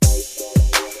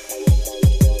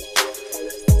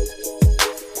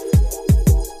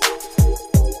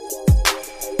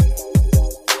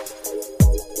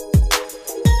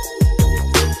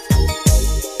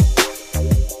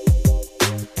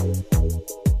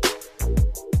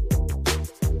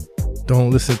Don't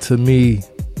Listen to Me,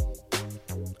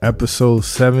 episode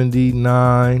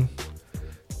 79.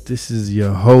 This is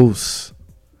your host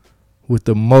with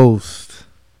the most,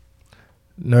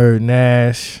 Nerd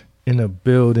Nash, in the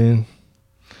building.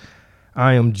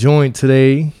 I am joined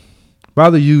today by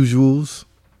the usuals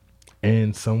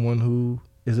and someone who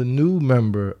is a new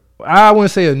member. I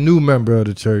wouldn't say a new member of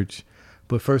the church,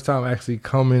 but first time actually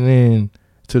coming in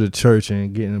to the church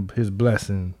and getting his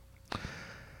blessing.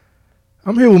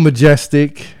 I'm here with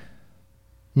Majestic.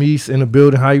 Meese in the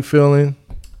building. How you feeling?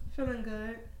 Feeling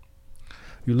good.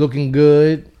 You looking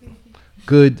good.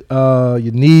 Good. Your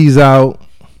knees out.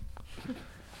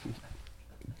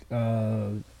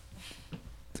 You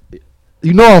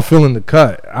know I'm feeling the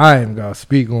cut. I ain't gotta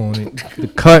speak on it. The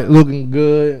cut looking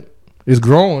good. It's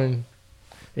growing.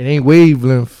 It ain't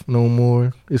wavelength no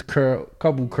more. It's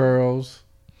couple curls.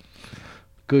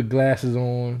 Good glasses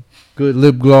on. Good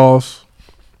lip gloss.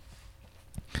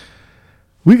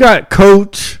 We got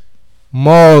Coach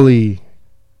Marley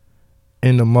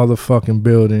in the motherfucking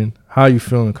building. How you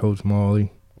feeling, Coach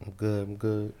Marley? I'm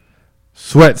good.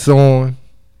 Sweats on.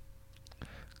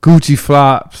 Gucci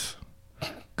flops.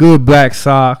 Good black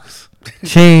socks.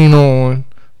 Chain on.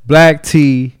 Black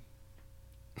tee.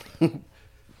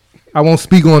 I won't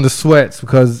speak on the sweats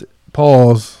because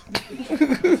pause.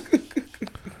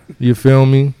 You feel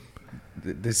me?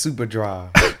 They're super dry.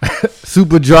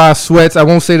 Super dry sweats. I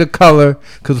won't say the color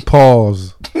because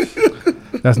pause.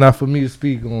 That's not for me to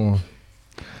speak on.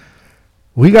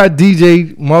 We got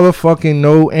DJ motherfucking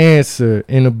No Answer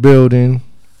in the building.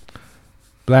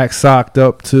 Black socked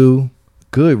up too.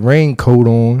 Good raincoat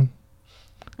on.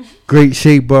 Great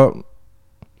shape up.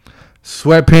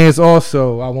 Sweatpants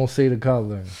also. I won't say the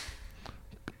color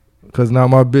because not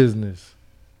my business.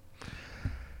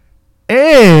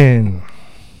 And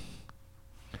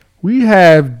we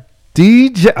have we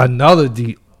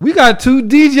got two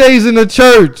DJs in the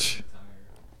church.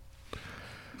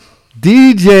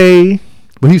 DJ,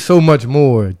 but he's so much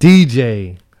more.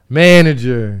 DJ,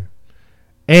 manager,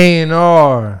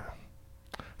 A&R,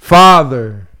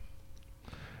 father.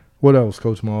 What else,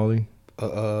 Coach Marley?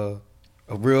 A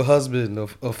real husband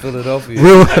of Philadelphia.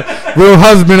 Real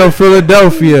husband of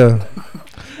Philadelphia.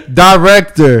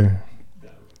 Director.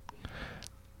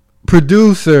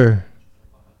 Producer.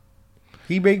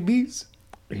 He make beats?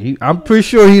 I'm pretty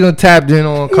sure he done tapped in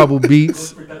on a couple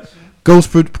beats.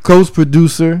 Ghost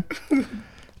producer.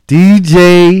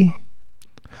 DJ.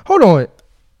 Hold on.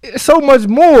 It's so much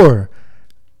more.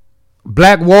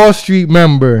 Black Wall Street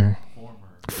member.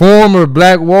 Former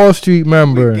Black Wall Street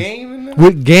member.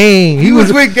 With Game. He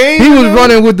was with Game. He was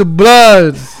running with the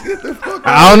Bloods.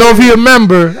 I don't know if he a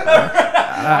member.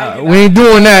 We ain't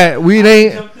doing that.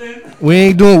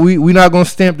 We not gonna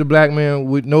stamp the black man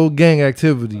with no gang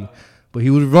activity. But he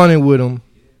was running with him.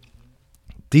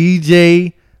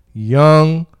 DJ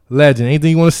Young Legend.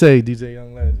 Anything you want to say, DJ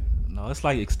Young Legend? No, it's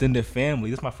like extended family.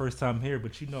 This is my first time here,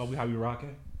 but you know how we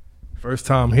rocking. First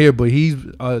time here, but he's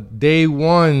a day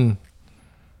one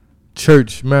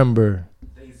church member.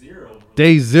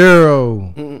 Day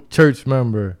zero church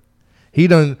member. He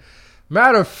done.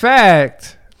 Matter of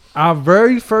fact, our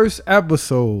very first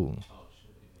episode,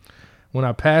 when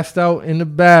I passed out in the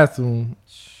bathroom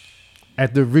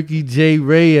at the Ricky J.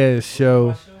 Reyes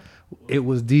show, it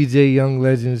was DJ Young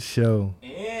Legend's show.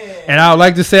 And I would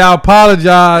like to say I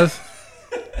apologize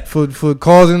for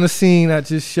causing the scene at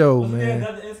your show, man. There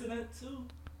another incident too?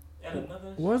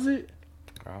 Was it?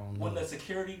 I don't know. When the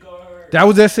security guard. That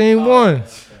was that same one.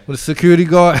 Okay. With the security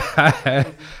guard, I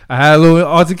had a little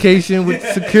altercation with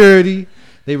security.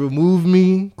 They removed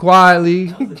me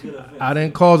quietly. I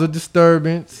didn't cause a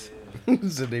disturbance.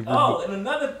 So they And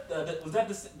another, was that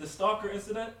the stalker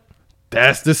incident?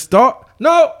 That's the start.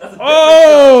 No. That's a different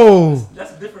Oh.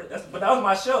 That's different. But that was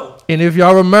my show. And if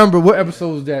y'all remember, what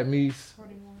episode was that, Meese?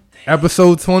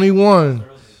 Episode 21.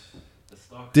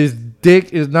 This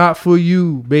dick is not for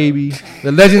you, baby.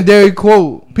 The legendary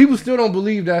quote. People still don't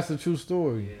believe that's a true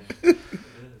story.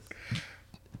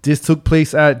 This took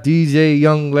place at DJ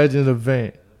Young Legend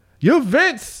event. Your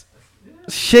events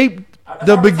shaped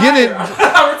the beginning.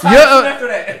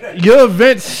 Your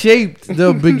events shaped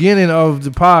the beginning of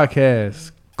the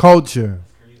podcast culture.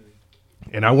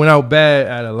 And I went out bad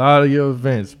at a lot of your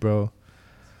events, bro.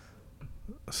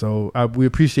 So we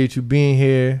appreciate you being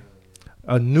here.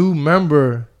 A new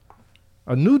member,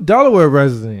 a new Delaware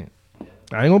resident.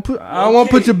 I don't want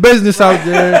to put your business out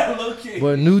there,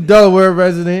 but a new Delaware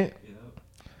resident.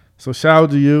 So shout out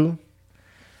to you.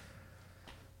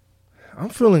 I'm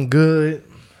feeling good.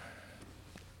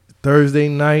 Thursday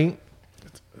night.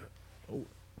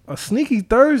 A sneaky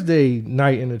Thursday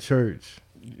night in the church.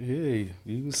 Yeah,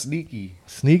 you was sneaky.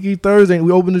 Sneaky Thursday.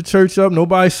 We opened the church up.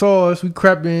 Nobody saw us. We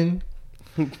crept in.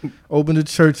 Opened the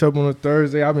church up on a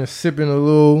Thursday. I've been sipping a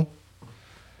little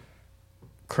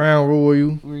Crown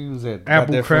Royal. Where you was at? Got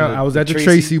Apple that from Crown. I was at the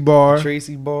Tracy bar.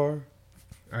 Tracy bar.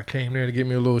 I came there to get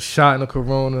me a little shot in the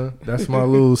Corona. That's my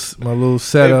little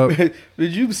setup. Did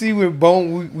you see when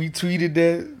Bone we tweeted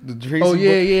that the Tracy? Oh, yeah,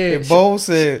 bar? yeah. And Bone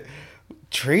said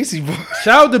Tracy bar.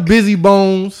 Shout out to Busy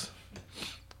Bones.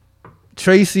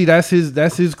 Tracy, that's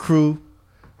his crew.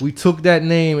 We took that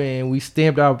name and we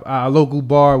stamped our local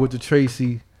bar with the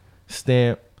Tracy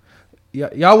stamp.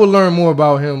 Y'all will learn more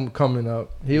about him coming up.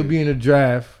 He'll be in the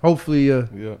draft. Hopefully,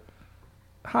 Yeah.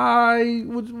 hi.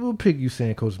 We'll pick you,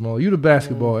 saying Coach Mo. You the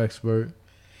basketball expert.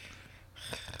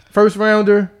 First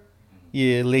rounder.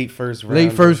 Yeah, late first round.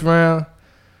 Late first round.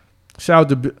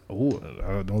 Shout out to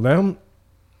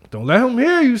don't let him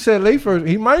hear you said late first.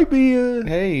 He might be.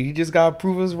 Hey, he just gotta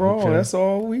prove us wrong. Okay. That's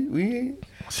all. We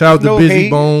Shout out to Busy hate.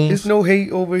 Bones. There's no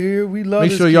hate over here. We love.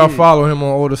 Make this sure y'all kid. follow him on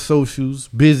all the socials.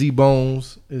 Busy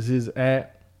Bones is his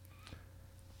app.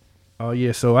 Oh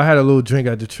yeah, so I had a little drink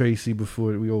at the Tracy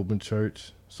before we opened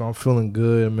church, so I'm feeling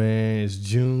good, man. It's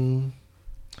June.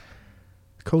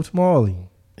 Coach Marley.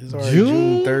 It's already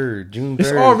June 3rd. June 3rd.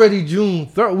 It's already June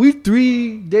 3rd. We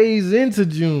 3 days into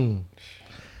June.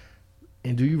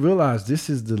 And do you realize this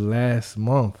is the last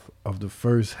month of the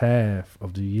first half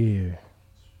of the year?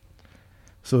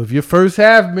 So if your first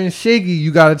half been shaky,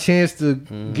 you got a chance to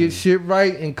get shit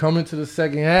right and come into the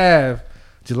second half.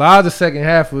 July the second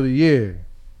half of the year.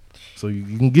 So you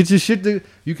can get your shit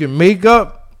you can make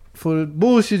up for the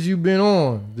bullshit you've been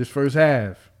on this first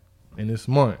half and this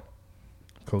month,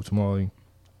 Coach Marley.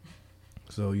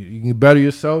 So you can better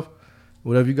yourself.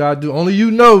 Whatever you gotta do, only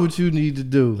you know what you need to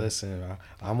do. Listen,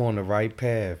 I'm on the right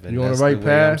path. And You on the that's right way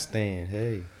path? I'm staying.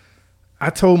 Hey,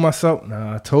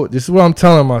 This is what I'm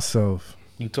telling myself.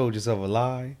 you told yourself a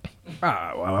lie.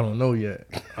 Well, I don't know yet.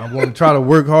 I'm going to try to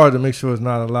work hard to make sure it's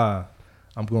not a lie.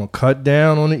 I'm going to cut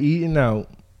down on the eating out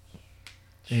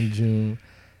in June,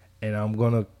 and I'm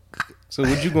going to. So,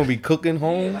 what you gonna be cooking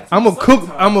home? I'm gonna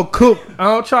cook.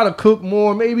 I'll try to cook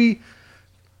more. Maybe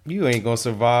You ain't gonna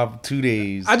survive 2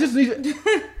 days. I just need.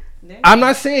 I'm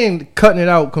not saying cutting it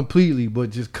out completely, but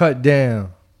just cut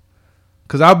down.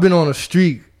 Cause I've been on a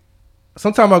streak.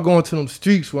 Sometimes I go into them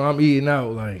streaks where I'm eating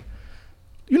out. Like,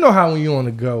 you know how when you on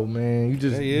the go, man, you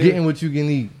just getting what you can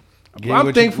eat.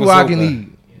 I'm thankful I can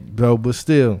eat, bro. But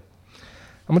still,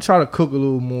 I'm gonna try to cook a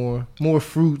little more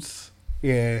fruits,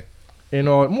 Yeah. and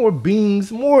all, more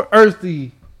beans, more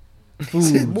earthy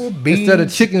food. More beans. Instead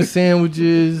of chicken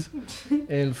sandwiches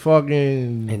and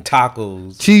fucking And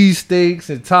tacos. cheesesteaks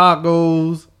and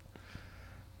tacos.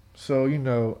 So, you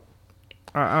know,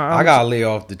 I gotta lay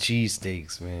off the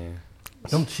cheesesteaks, man.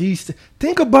 them cheese.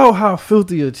 Think about how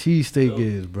filthy a cheesesteak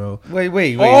is, bro.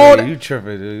 Wait, All that- you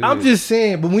tripping? I'm just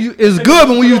saying, but it's good.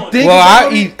 But when you think, Well,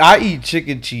 about I eat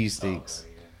chicken cheesesteaks.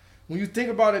 when you think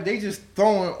about it, they just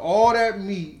throwing all that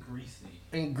meat Greasy.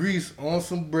 and grease on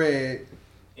some bread.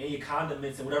 And your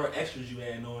condiments and whatever extras you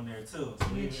add on there too. So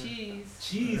Your even- cheese.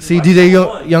 Cheese. is See, like DJ number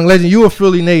one. Young Legend, you a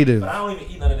Philly native. But I don't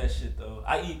even eat none of that shit though.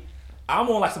 I'm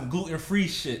on like some gluten free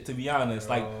shit to be honest.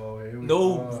 Like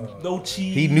no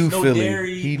cheese. He knew no Philly.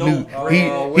 Dairy, He no knew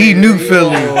bread. he knew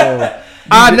Philly.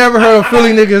 I never heard a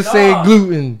Philly nigga say Dog.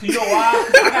 gluten. You know why?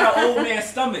 'Cause I got an old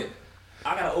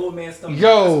man stomach.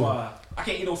 Yo. That's why. I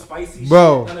can't eat no spicy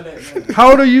Bro. shit. None of that. Man.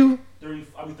 How old are you? 30,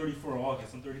 I'll be 34 in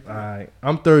August. I'm 33. Alright,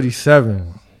 I'm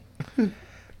 37.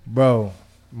 Bro,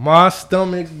 my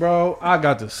stomach, bro, I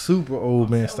got the super old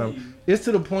man telling stomach. you. It's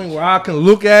to the point where I can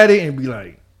look at it and be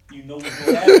like, You know what's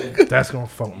gonna happen. that's gonna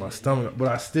fuck my stomach. But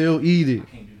I still eat it. I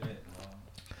can't do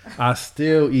that. I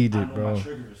still eat I it, know bro. my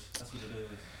triggers. That's what it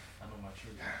is. I know my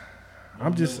triggers.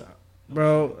 I'm just,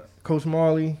 bro, Coach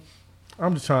Marley,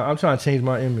 I'm trying to change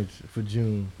my image for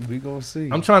June. We gonna see.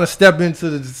 I'm trying to step into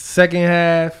the second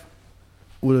half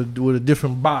with a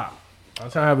different bop. I'm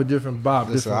trying to have a different bop.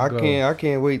 Listen, different go. I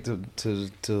can't wait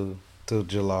till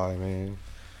July, man.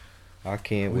 I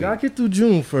can't We wait. gotta get through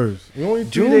June first. We only 3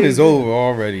 June days is in. over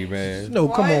already, man. No,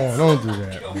 come What? on, don't do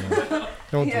that. Man.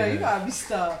 Don't Yeah, do you that. gotta be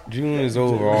stopped. June is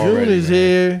over already. June is man.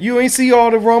 here. You ain't see all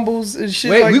the rumbles and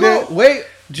shit Wait, like we that. gonna wait.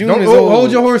 June Don't is go, over.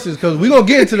 hold your horses, cause we gonna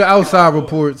get into the outside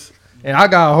reports, and I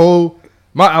got a whole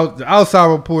the outside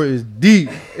report is deep.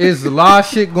 It's a lot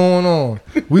of shit going on.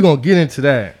 We gonna get into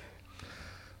that.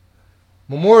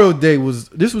 Memorial Day was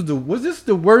this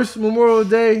the worst Memorial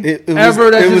Day It ever?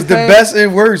 was, that it just was the passed? best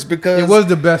and worst because It was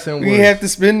the best and we worst. didn't have to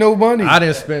spend no money. I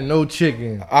didn't spend no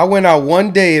chicken. I went out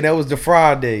one day and that was the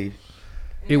Friday.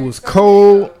 It was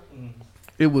cold.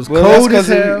 It was Well, that's cold as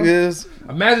because hell. it is.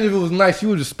 Imagine if it was nice. You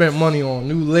would have spent money on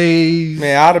new Lays.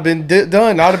 Man, I'd have been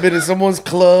done. I'd have been in someone's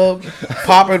club,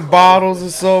 popping bottles or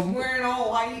something. Wearing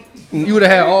all white. You would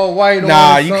have had all white on.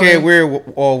 Nah, you can't wear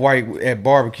all white at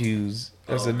barbecues.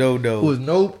 That's a no-no. It was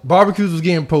no barbecues was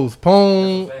getting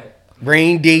postponed.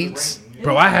 Rain dates.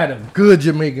 Bro, I had a good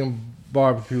Jamaican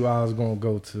barbecue I was gonna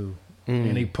go to,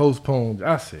 and they postponed.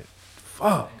 I said,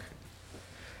 "Fuck."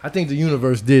 I think the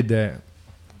universe did that.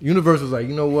 Universe was like,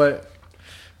 you know what?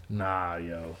 Nah,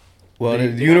 yo. Well, They-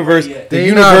 the universe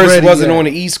ready wasn't yet. on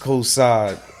the East Coast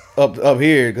side up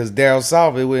here because down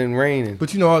south it wasn't raining.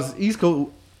 But you know, us East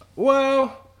Coast.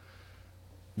 Well,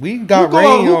 We who got go, rain.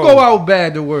 out, who on. go out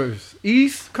bad the worst?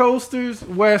 East Coasters,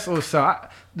 West or South?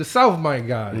 The South might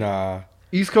got it. Nah,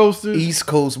 East Coasters. East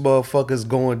Coast motherfuckers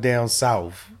going down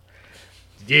south.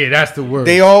 Yeah, that's the worst.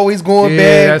 They always going Yeah,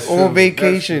 back that's on true.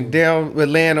 vacation down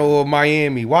Atlanta or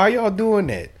Miami. Why y'all doing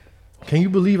that? Can you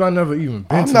believe I never even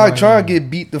been I'm to not Miami? trying to get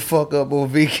beat the fuck up on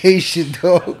vacation,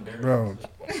 though. Bro.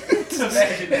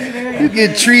 You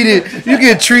get treated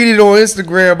on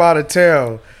Instagram out of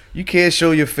town. You can't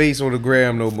show your face on the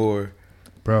gram no more.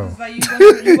 Bro. It's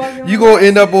like you gonna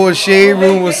end up on Shade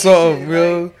Room or something,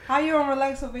 bro. Like, how you gonna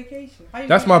relax on vacation? How you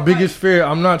That's gonna my relax? biggest fear.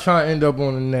 I'm not trying to end up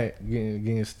on the net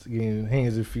getting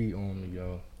hands and feet on me,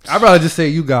 yo. I'd rather just say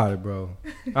you got it, bro.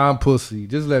 I'm pussy.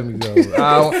 Just let me go.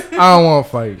 I don't want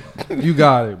to fight. You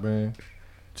got it, man.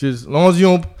 Just as long as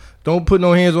you don't put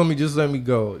no hands on me, just let me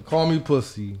go. Call me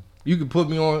pussy. You can put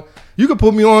me on. You can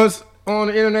put me on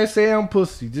the internet. Say I'm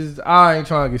pussy. Just I ain't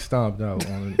trying to get stomped out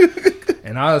on it.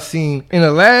 And I've seen in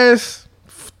the last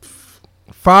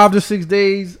 5 to 6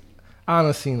 days, I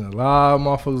done seen a lot of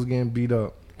motherfuckers getting beat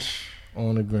up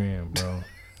on the gram, bro.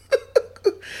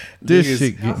 This Niggas-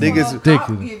 shit get niggas-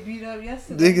 ridiculous. Get beat up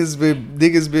yesterday.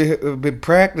 Niggas been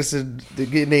practicing to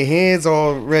getting their hands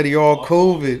all ready, all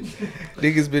COVID.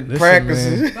 Niggas been Listen,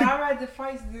 practicing. man. But I rather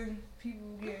fights than people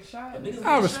getting shot.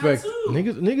 I respect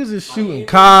niggas is shooting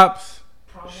cops.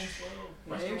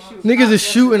 Niggas is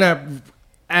shooting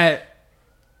at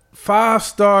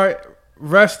 5-star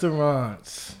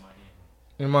restaurants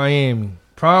in Miami.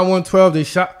 Prime 112. They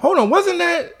shot. Hold on, wasn't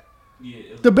that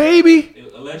the baby?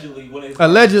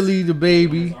 Allegedly, the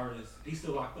baby. He's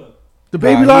still locked up. The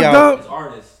baby Nah, he locked out. up. The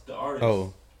artist.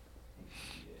 Oh,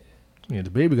 Yeah, the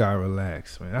baby gotta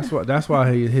relax, man. That's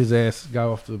why his ass got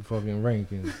off the fucking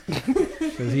rankings.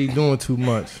 Cause he doing too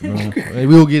much, man. And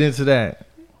we'll get into that.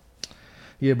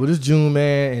 Yeah, but it's June,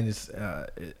 man, and it's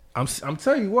I'm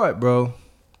telling you what, bro.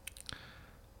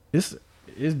 It's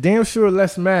damn sure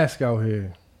less mask out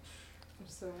here.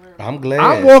 I'm glad.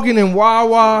 I'm walking in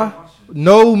Wawa,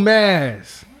 no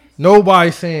mask. Nobody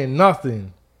saying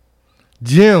nothing.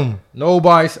 Gym,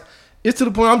 nobody. It's to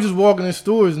the point I'm just walking in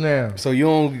stores now. So you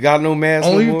don't got no mask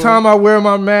Only no more? time I wear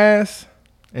my mask,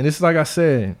 and it's like I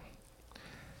said,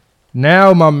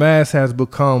 now my mask has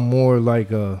become more like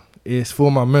it's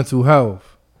for my mental health.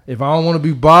 If I don't want to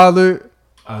be bothered,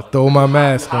 I throw my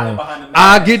mask on.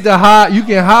 I get to hide. You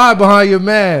can hide behind your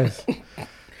mask.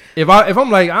 If I'm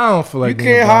like, I don't feel like You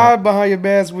being can't bothered. hide behind your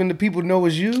mask when the people know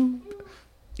it's you.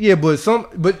 Yeah, but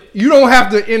you don't have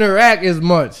to interact as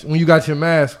much when you got your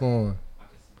mask on.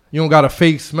 You don't got a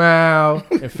fake smile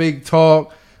and fake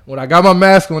talk. When I got my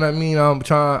mask on, I mean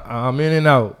I'm in and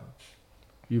out.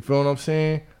 You feel what I'm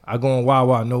saying? I go on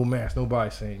Wawa, no mask,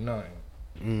 nobody saying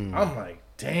nothing. I'm like,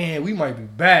 damn, we might be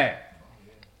back.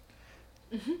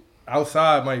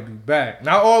 Outside might be back.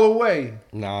 Not all the way,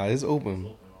 Nah, it's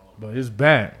open. but it's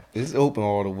back. It's open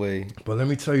all the way. But let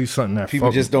me tell you something that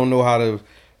People just don't know how to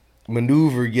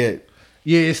maneuver yet.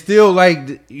 Yeah, it's still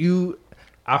like you.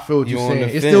 I feel what You you're on saying.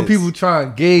 the It's still fence. people trying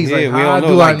to gauge Yeah, like we how don't know,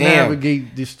 do like, I damn,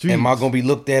 navigate the streets? Am I gonna be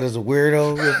looked at as a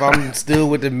weirdo if I'm still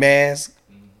with the mask?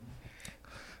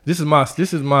 This is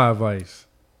my advice.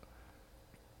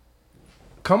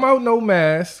 Come out no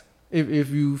mask if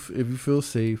you feel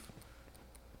safe.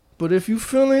 But if you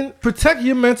feeling, protect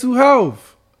your mental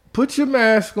health. Put your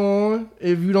mask on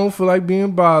if you don't feel like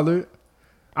being bothered.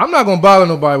 I'm not gonna bother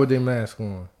nobody with their mask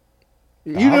on.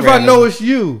 Even if I know it's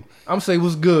you, I'm say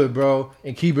what's good, bro,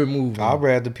 and keep it moving. I'd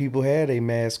rather people have their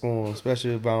mask on,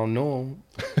 especially if I don't know them.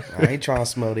 I ain't trying to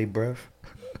smell their breath.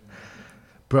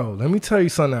 Bro, let me tell you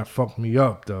something that fucked me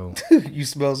up though. You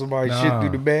smell somebody shit Nah. through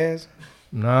the mask?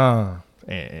 Nah,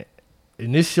 and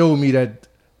this showed me that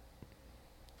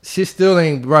shit still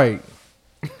ain't right.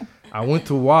 I went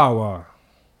to Wawa,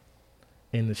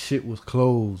 and the shit was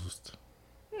closed.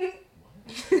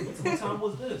 What time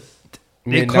was this?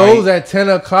 They Midnight. closed at 10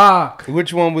 o'clock.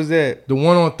 Which one was that? The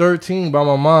one on 13 by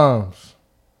my mom's,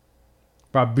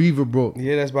 by Beaverbrook.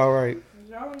 Yeah, that's about right.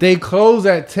 They close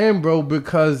at 10, bro,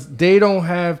 because they don't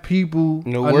have people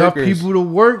enough workers. people to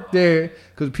work there.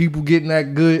 Because people getting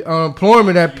that good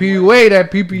unemployment, that PUA,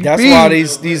 that PPP. That's why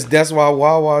these. That's why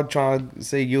Wawa trying to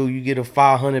say, yo, you get a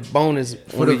 500 bonus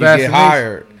when the you get vaccination.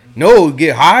 hired. No, you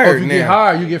get Oh, hired if you now. get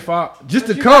hired, you get fired just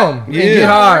to But you come got- and Yeah. get You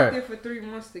hired. worked there for 3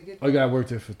 months to get Oh, you gotta work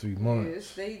there for 3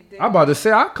 months. they I'm about to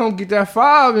say I come get that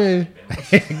 5 and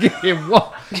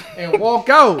walk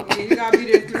out. Yeah, you gotta be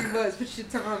there 3 months. Put your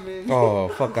time in. Oh,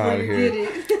 fuck before out of you here. get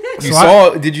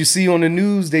it. You did you see on the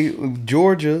news,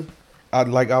 Georgia, I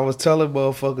was telling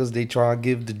motherfuckers, they try to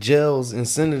give the jails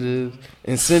incentives.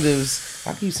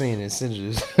 I keep saying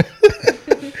incentives.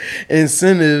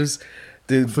 Incentives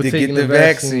to For get taking the the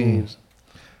vaccine. vaccines.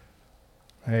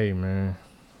 Hey, man.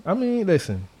 I mean,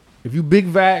 listen. If you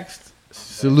big vaxxed,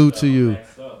 salute to you.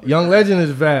 Young Legend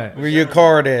is vaxxed. Where your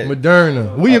card at?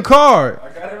 Moderna. Where your card? I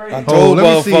got it right I here. told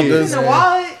let me see it. In motherfuckers. the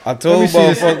wallet. I told Let me see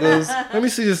this. motherfuckers. Let me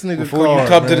see this nigga Before card, you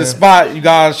come to the man. spot, you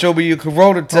gotta show me your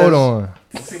corona test. Hold on.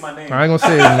 Let's see my name. I ain't gonna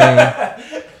say his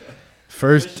name.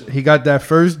 First, he got that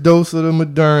first dose of the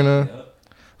Moderna.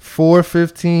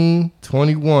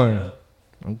 4/15/21.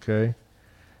 Okay.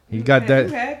 He got You that.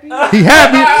 happy? He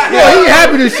happy. Yeah, he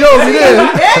happy to show me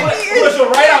this. Push it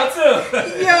right out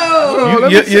too. Yo.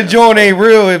 Your joint ain't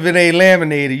real if it ain't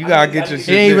laminated. You gotta get your He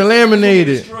shit. ain't even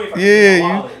laminated.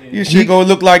 Yeah, your shit gonna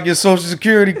look like your social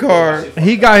security card.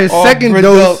 He got his All second bricked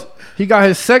dose. up. He got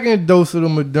his second dose of the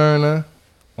Moderna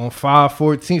on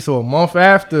 5/14. So a month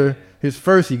after his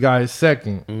first, he got his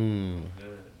second.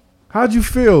 How'd you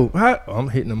feel? I'm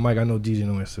hitting the mic. I know DJ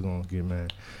no Instagram gonna get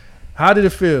mad. How did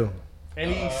it feel?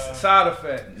 Any side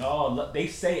effect? No, they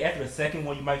say after the second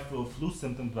one you might feel flu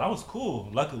symptoms, but I was cool,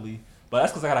 luckily. But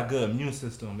that's because I got a good immune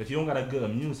system. If you don't got a good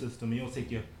immune system, you don't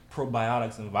take your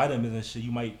probiotics and vitamins and shit,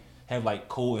 you might have like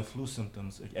cold and flu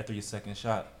symptoms after your second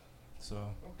shot. So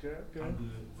Okay. I'm good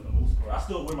for the most part. I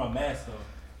still wear my mask though.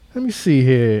 Let me see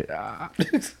here.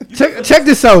 Check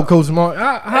this out, Coach Mark.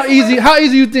 How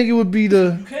easy you think it would be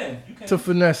You can. to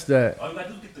finesse that? All you gotta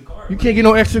do is get the card. You can't get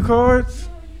no extra cards.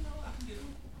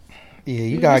 Yeah,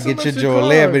 you Yeah, gotta get some get your extra joint cards,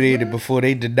 laminated man. before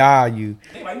they deny you.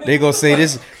 Like, They gonna say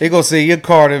this. They gonna say your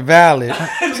card invalid.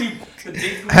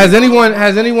 Has anyone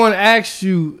asked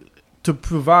you to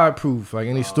provide proof? Like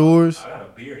any stores? I got a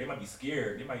beard. They might be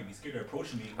scared. They might be scared to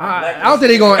approach me. I don't think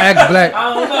they gonna ask black.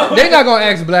 I don't know. They not gonna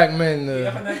ask black men.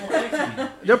 Yeah, I'm not gonna ask you.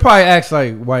 They'll probably ask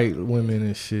like white women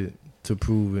and shit to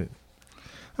prove it.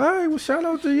 All right, well, shout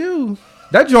out to you.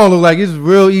 That joint look like it's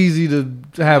real easy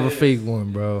to have a fake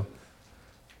one, bro.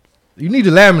 You need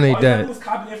to laminate All you gotta do that. is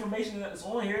copy the information that's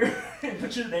on here and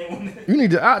put your name on it. You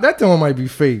need to. That joint might be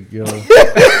fake, yo.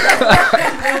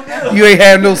 You ain't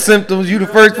have no symptoms. You the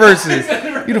first person.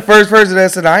 You the first person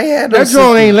that said I ain't had no That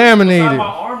joint ain't symptoms. My laminated.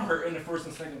 arm hurt in the first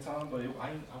and second time, but I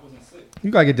wasn't sick.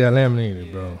 You gotta get that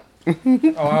laminated, bro.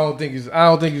 Oh, I don't think it's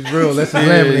real. Unless it's Yeah, your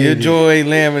laminated. joint ain't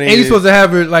laminated. And you supposed to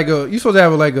have it like a. You supposed to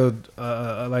have it like a.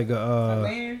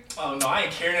 Man. Oh no, I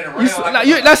ain't carrying it around.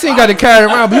 You, that shit got to carry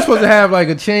around, but you supposed to have like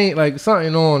a chain, like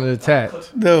something on it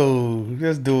attached. No,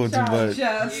 that's doing too much.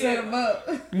 Shout set him up.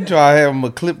 You try to have them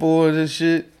a clipboard and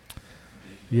shit.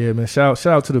 Yeah, man. Shout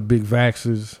out to the big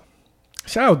vaxxers.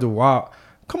 Shout out to Wild.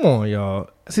 Come on, y'all.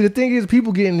 See, the thing is,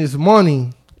 people getting this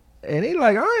money, and they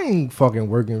like, I ain't fucking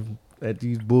working at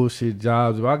these bullshit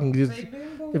jobs. If I can just,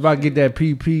 if I get that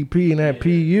PPP and that PU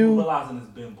Realizing it's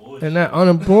been bullshit. and that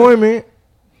unemployment,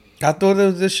 I thought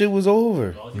this shit was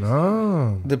over.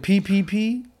 no. The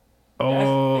PPP.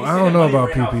 Oh, I don't know about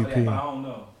PPP. I don't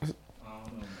know.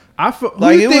 I feel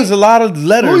Like it was a lot of Who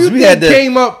letters. you We think had to.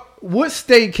 came up? What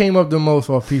state came up the most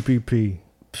off PPP?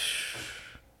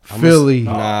 Philly,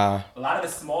 Nah, A lot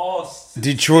of the small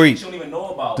cities Detroit. you don't even know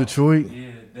about. Detroit.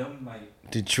 Yeah, them like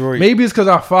Detroit. Maybe it's because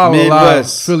I follow a lot of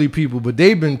Midwest. Philly people, but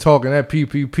they've been talking that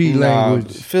PPP Nah,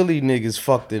 language. Philly niggas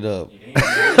fucked it up. they ain't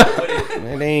with it.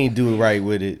 Man, they ain't do it right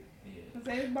with it.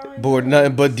 Everybody- Bought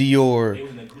nothing but Dior. They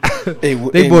was in the group. They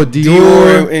and bought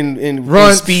Dior, and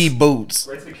Runts. speed boats.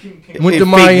 Right to the King. Went to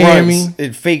And fake Miami. runts,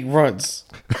 and fake runts.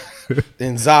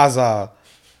 And Zaza.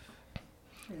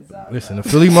 Listen, the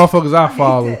Philly motherfuckers I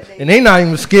follow, and they not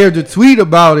even scared to tweet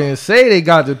about it and say they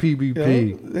got the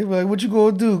PPP. They be like, what you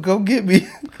gonna do? Go get me.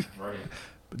 Right.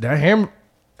 That hammer,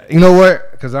 you know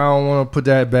what? Because I don't want to put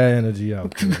that bad energy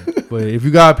out there. But if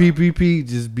you got PPP,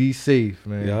 just be safe,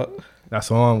 man. Yup. That's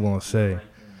all I'm gonna say.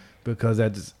 Because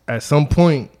at some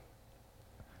point,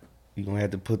 You gonna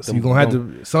have to put them. you gonna have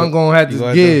to, some gonna have you to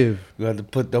gonna give. You have to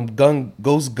put them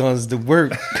ghost guns to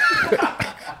work.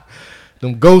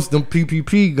 Them ghosts, them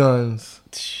PPP guns.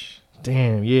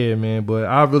 Damn, yeah, man. But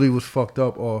I really was fucked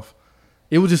up off.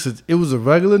 It was just it was a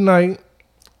regular night.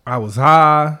 I was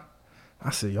high. I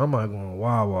said, yo, I'm not going to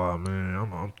Wawa, man.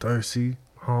 I'm thirsty,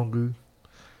 hungry.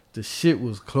 The shit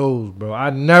was closed, bro. I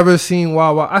never seen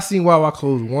Wawa. I seen Wawa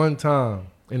close one time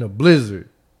in a blizzard.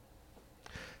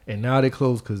 And now they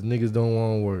closed because niggas don't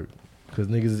want to work. Because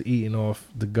niggas is eating off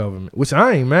the government. Which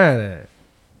I ain't mad at.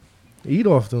 Eat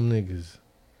off them niggas.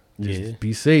 Just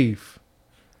be safe.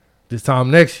 This time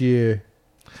next year,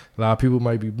 a lot of people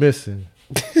might be missing.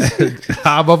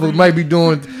 Our motherfuckers might be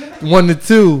doing 1 to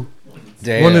 2,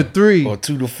 Damn. 1 to 3, Or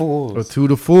 2 to 4. or 2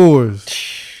 to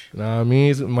 4s. You know what I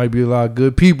mean? It might be a lot of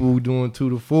good people who doing 2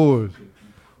 to 4s.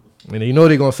 And you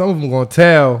know some of them gonna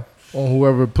tell on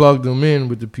whoever plugged them in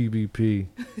with the PPP.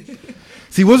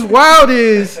 See, what's wild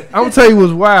is, I'm gonna tell you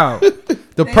what's wild.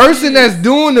 The person that's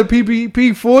doing the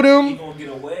PPP for He them gonna get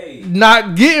away.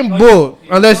 not getting booked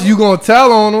unless you gonna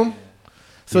tell on them.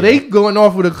 So they going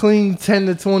off with a clean 10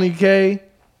 to 20K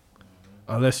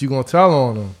unless you gonna tell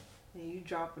on them. And you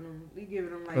dropping them. You giving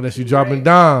them like Unless you two, dropping right?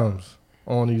 dimes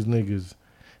on these niggas.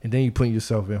 And then you putting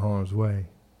yourself in harm's way.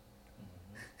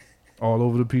 All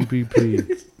over the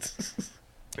PPP.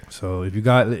 So if you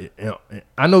got,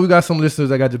 I know we got some listeners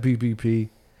that got the PPP.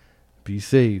 Be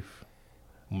safe.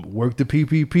 Work the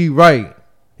PPP right.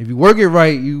 If you work it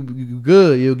right, you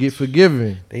good. You'll get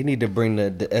forgiven. They need to bring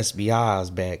the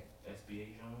SBIs back.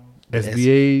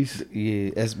 SBAs.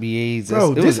 Yeah, SBAs.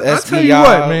 Bro, it was I SBI. tell you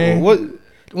what, man.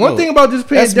 One thing about this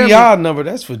pandemic. SBI number,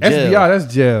 that's for jail. SBI,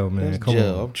 that's jail, man. That's Come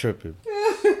jail. on. I'm tripping.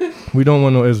 We don't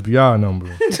want no SBI number.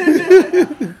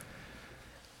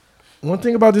 One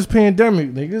thing about this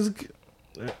pandemic, niggas,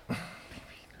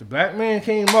 the black man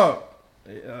came up.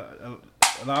 A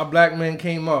lot of black men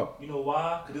came up. You know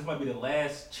why? Because this might be the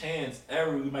last chance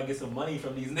ever we might get some money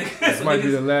from these niggas. This might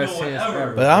be the last chance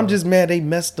ever. But I'm just mad they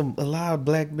messed them. A lot of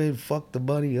black men fucked the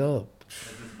money up.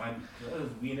 This might be because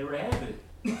we never had it.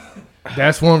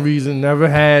 That's one reason. Never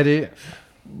had it.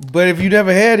 But if you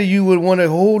never had it, you would want to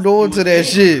hold on to that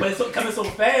shit. But it's coming so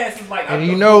fast. It's like And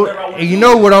you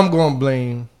know what I'm gonna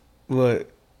blame? What?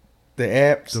 The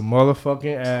apps? The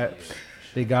motherfucking apps.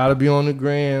 They gotta be on the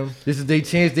gram. This is their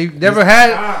chance. They never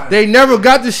had. They never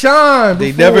got to shine.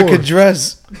 They before. never could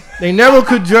dress. They never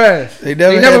could dress. They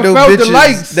never had never no felt bitches. the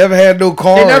likes. Never had no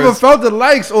cars. They never felt the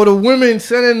likes or the women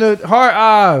sending the heart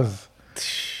eyes.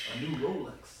 A new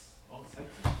Rolex. All the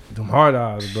time. Them hard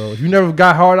eyes, bro. If you never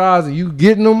got hard eyes and you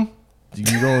getting them,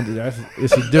 you don't.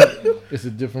 It's a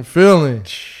different feeling.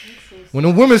 When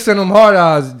the women send them hard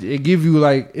eyes, it give you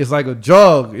like it's like a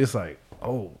jug. It's like,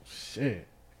 oh shit.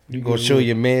 You gonna show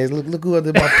your mans, look who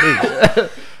under my pic.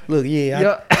 Look,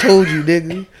 I told you,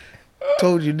 nigga.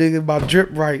 Told you, nigga, my drip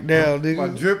right now, nigga. My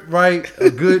drip right,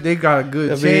 they got a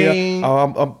good chain.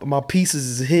 My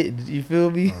pieces is hitting. You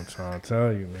feel me? I'm trying to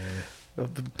tell you, man.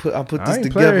 I put I this ain't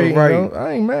together playing, right. you know?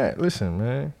 I ain't mad. Listen,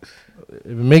 man. If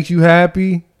it makes you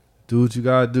happy, do what you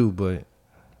gotta do. But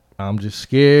I'm just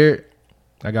scared.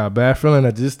 I got a bad feeling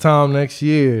that this time next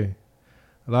year,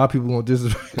 a lot of people gonna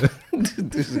disappear. A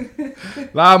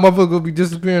lot of motherfuckers gonna be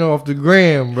disappearing off the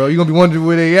gram, bro. You gonna be wondering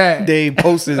where they at. They ain't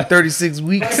posted in 36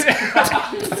 weeks.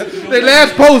 Their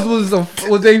last post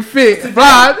was they fit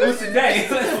fly. What's today?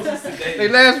 They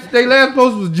last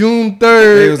post was June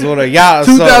 3rd. They was on a yacht or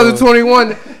something.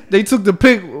 2021. They took the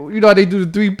pic. You know how they do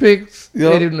the 3 pics.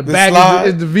 Yep, And in the the back slide.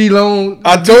 is the V-Lone.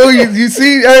 I told you. You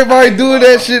see everybody doing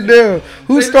that shit now.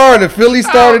 Who started? Philly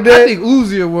started I that. think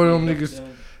Uzi or one of them niggas.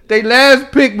 They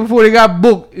last pick before they got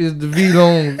booked is the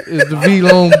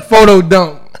V-Lone photo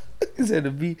dump. He said the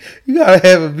V. You gotta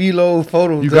have a V-Loan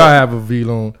photo. You dump. gotta have a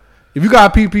V-Loan. If you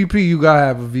got PPP, you gotta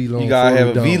have a V-Loan. You gotta have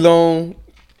a dump. V-Loan,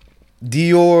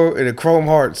 Dior, and a Chrome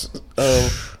Hearts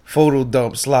photo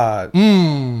dump slide.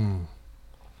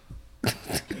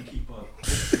 Keep up.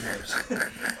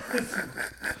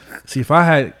 See, if I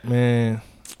had, man,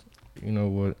 you know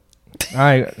what?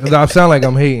 I sound like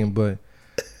I'm hating, but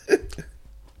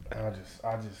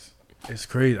I just, it's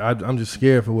crazy. I'm just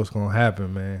scared for what's gonna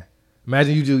happen, man.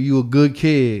 Imagine you a good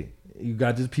kid. You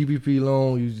got this PPP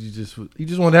loan. You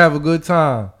just want to have a good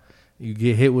time. You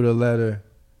get hit with a letter.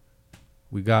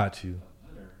 We got you.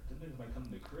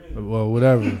 Well,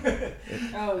 whatever.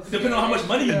 Depending on how much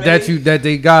money you make. that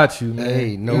they got you, man.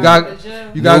 Hey, no, you gotta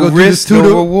no go do risk, this 2 no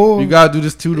to reward. You gotta do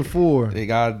this 2 to 4.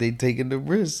 They taking the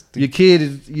risk. Your kid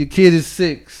is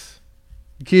 6.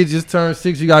 Your kid just turned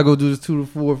 6. You gotta go do this 2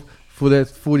 to 4 for that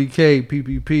 40K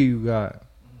PPP you got.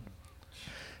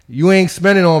 You ain't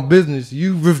spending on business.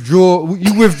 You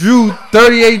withdrew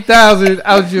 38,000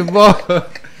 out your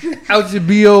out your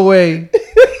BOA.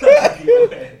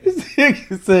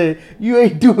 Nigga said you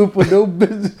ain't doing for no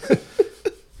business.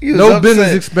 No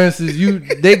business expenses. They You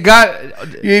ain't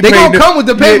gonna paid come with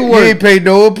the paperwork. You ain't paid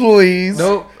no employees.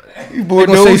 Nope. You bought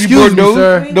gonna say, "Excuse me,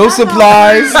 sir." no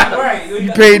supplies. Right.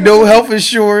 You paid no health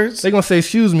insurance. They gonna say,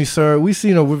 "Excuse me, sir. We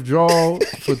seen a withdrawal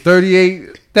for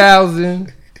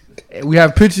 $38,000. We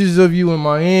have pictures of you in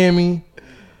Miami,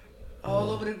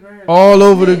 All over the ground. all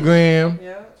over the gram.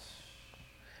 Yeah.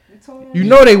 We told them. You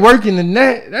know they working the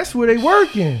net. That's where they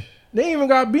working. They ain't even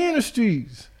got to be in the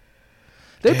streets.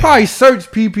 They probably search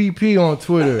PPP on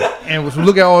Twitter and was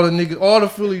look at all the niggas, all the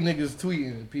Philly niggas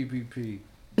tweeting PPP.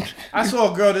 I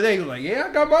saw a girl today who was like, "Yeah,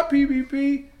 I got my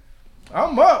PPP.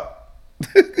 I'm up."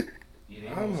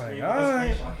 I'm like, all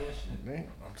right. Man,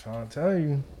 I'm trying to tell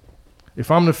you.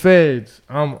 If I'm the feds,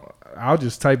 I'll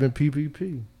just type in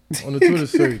PPP on the Twitter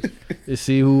search and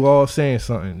see who all saying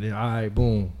something. Then, all right,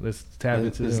 boom. Let's tap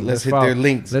into them. Let's hit follow. their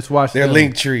links. Let's watch their them.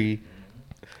 link tree.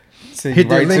 Send Hit you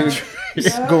their right link to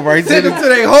the, go right to Send them the to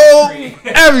their whole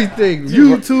everything.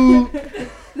 YouTube,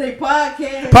 They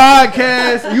podcast.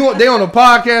 podcast. They on a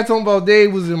podcast talking about they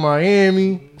was in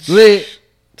Miami. Lit.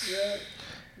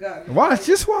 Got it.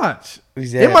 Just watch.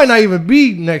 These It apps. might not even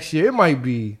be next year. It might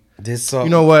be. This song. You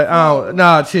know what?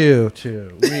 Chill.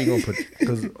 We ain't gonna put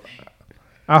because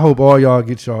I hope all y'all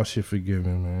get y'all shit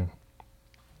forgiven, man.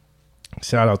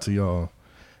 Shout out to y'all.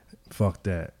 Fuck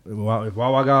that. If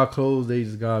Wawa got closed, they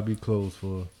just gotta be closed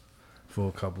for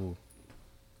a couple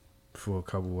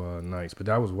nights. But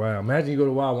that was wild. Imagine you go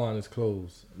to Wawa and it's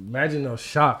closed. Imagine the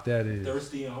shock that is.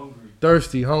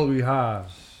 Thirsty, hungry, high,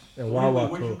 and Wawa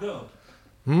Where'd you closed. go?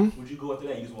 Where'd you go after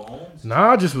that? You just went home?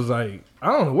 Nah, I just was like, I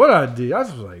don't know what I did. I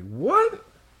just was like, what?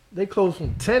 They closed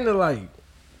from 10 to like,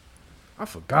 I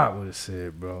forgot what it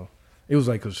said, bro. It was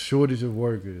like a shortage of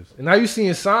workers. And now you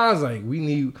seeing signs like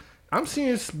I'm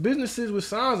seeing businesses with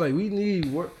signs like we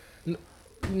need work.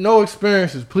 No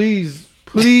experiences. Please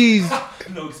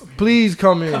No experience. please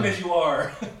come in. Come as you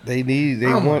are. They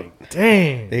I'm want like,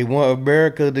 damn. they want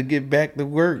America to get back to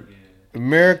work.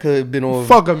 America has been on.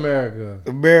 Fuck America.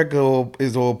 America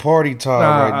is on party time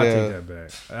Nah, right I now. take that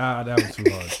back. That was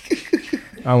too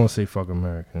hard. I won't say fuck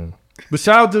America. But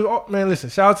shout out to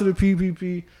shout out to the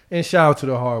PPP and shout out to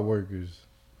the hard workers.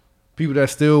 People that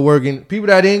still working, people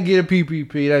that didn't get a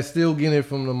PPP, that still getting it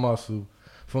from the muscle,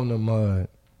 from the mud.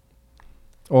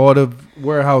 All the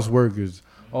warehouse workers,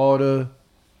 all the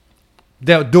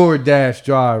DoorDash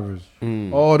drivers,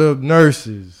 all the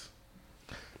nurses.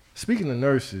 Speaking of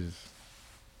nurses,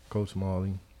 Coach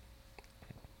Marley,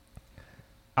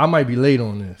 I might be late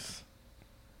on this,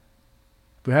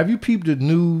 but have you peeped the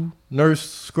new nurse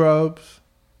scrubs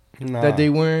that they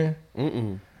wearing?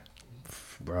 Mm-mm.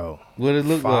 Bro, What it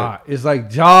look like? it's like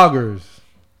joggers.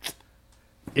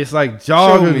 It's like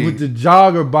joggers me. with the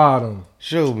jogger bottom.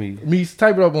 Show me.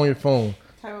 Type it up on your phone.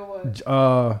 Type of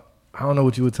what? I don't know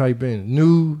what you would type in.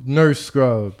 New nurse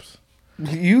scrubs.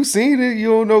 You seen it? You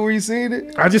don't know where you seen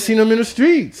it? I just seen them in the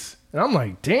streets, and I'm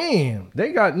like, damn,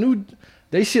 they got new.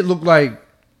 They shit look like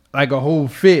a whole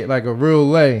fit, like a real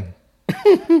lay.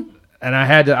 And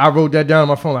I wrote that down on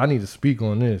my phone. I need to speak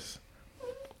on this.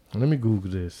 Let me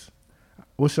Google this.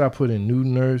 What should I put in? New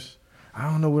nurse. I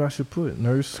don't know what I should put.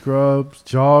 Nurse scrubs,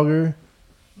 jogger.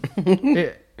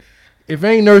 If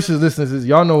ain't nurses listening to this,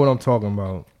 y'all know what I'm talking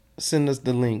about. Send us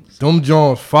the links. Them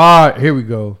Jones fire. Here we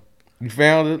go. You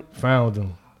found it? Found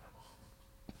them.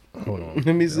 Hold on.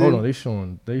 Let me see. Hold on.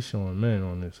 They showing men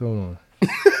on this. Hold on.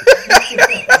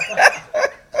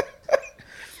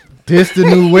 This the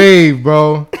new wave,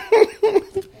 bro.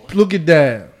 Look at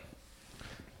that.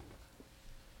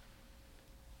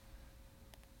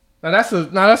 Now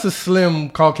that's a slim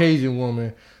Caucasian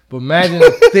woman, but imagine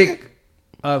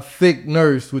a thick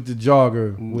nurse with the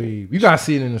jogger wave. You gotta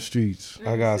see it in the streets.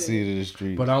 I gotta see it in the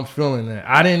street. But I'm feeling that.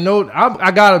 I didn't know.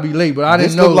 I gotta be late, but I didn't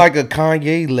this know. look like a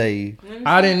Kanye lay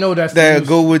I didn't know that's that the new,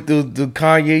 go with the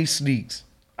Kanye sneaks.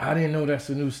 I didn't know that's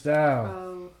the new style.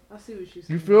 Oh, I see what you said.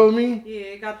 You feel me? Yeah,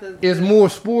 it got the. It's more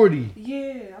sporty.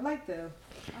 Yeah, I like that.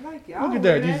 I like it. Look at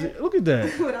that. Look at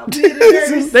that. Without being a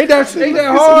nurse. They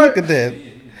that hard. Look at that.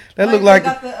 That Like look they like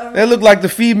got the, that look like the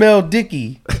female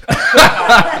Dickie.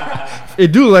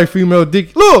 It do look like female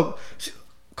dick. Look,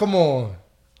 come on,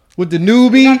 with the Got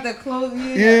newbie. the clothes,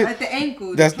 Yeah. at the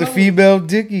ankle. That's the clothes. female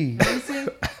Dickie. You see?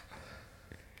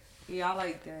 Yeah, I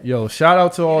like that. Yo, shout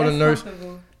out to all Yeah, the that's nurses.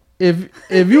 comfortable.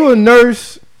 If you a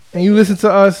nurse and you listen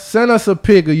to us, send us a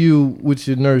pic of you with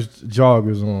your nurse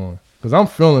joggers on, cause I'm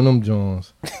feeling them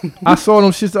Jones. I saw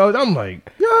them shits. I'm like,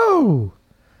 yo,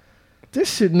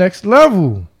 this shit next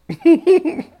level.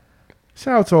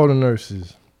 Shout out to all the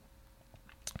nurses.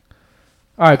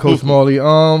 All right, Coach Marley.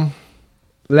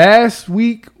 Last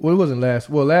week, well, it wasn't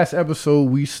last episode,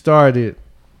 we started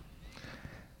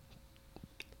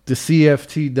the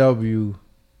CFTW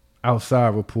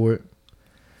outside report.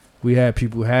 We had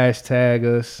people hashtag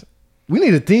us. We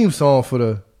need a theme song for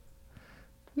the.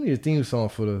 We need a theme song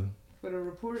for the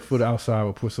reports. for the outside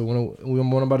report. So when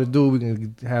what I'm about to do, we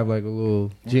can have like a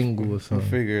little jingle or We'll something.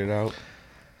 figure it out.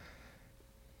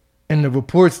 And the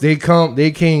reports they flooded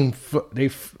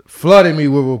me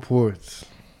with reports.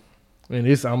 And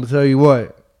this, I'm gonna tell you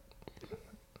what,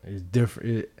 it's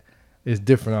different. It's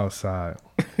different outside.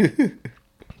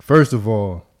 First of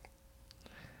all,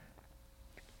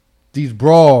 these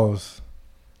brawls,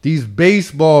 these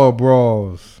baseball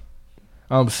brawls,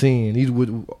 I'm seeing these with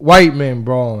white men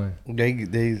brawling.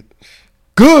 They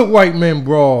Good white men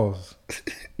brawls.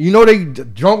 You know they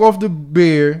drunk off the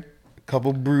beer.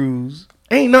 couple brews.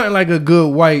 Ain't nothing like a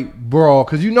good white brawl,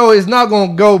 cause you know it's not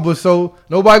gonna go. But so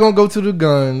nobody gonna go to the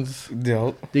guns.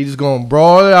 Yo, They just gonna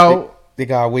brawl it out. they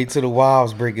gotta wait till the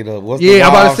wives break it up. What's Yeah, I'm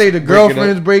about to wives say the break it up?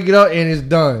 girlfriends break it up and it's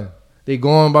done. They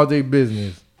going about their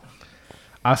business.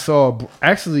 I saw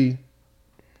actually,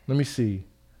 let me see.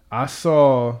 I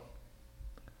saw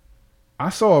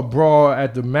a brawl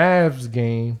at the Mavs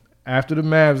game. After the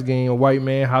Mavs game, a white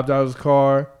man hopped out of his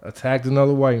car, attacked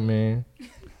another white man,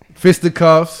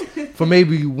 fisticuffs for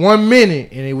maybe 1 minute,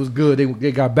 and it was good.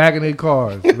 They got back in their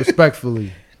cars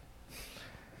respectfully.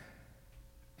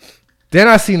 Then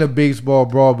I seen a baseball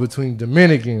brawl between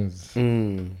Dominicans.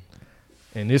 Mm.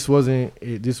 And this wasn't.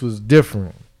 This was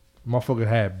different. Motherfucker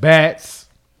had bats.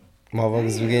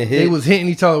 Motherfuckers were getting hit. They was hitting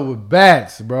each other with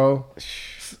bats, bro.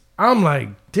 I'm like,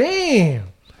 damn.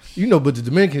 You know, but the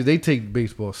Dominicans, they take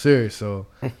baseball serious, so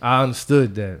I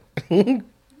understood that.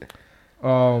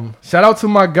 Shout out to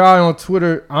my guy on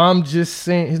Twitter. I'm just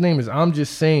saying. His name is I'm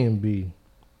Just Saying B.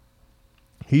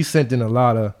 He sent in a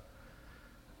lot of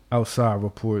outside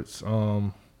reports.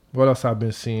 What else I've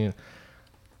been seeing?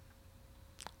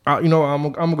 I'm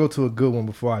gonna go to a good one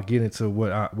before I get into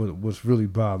what's really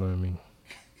bothering me.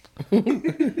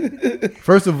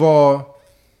 First of all,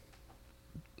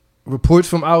 reports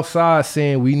from outside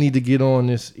saying we need to get on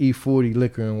this E40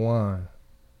 liquor and wine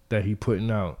that he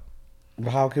putting out.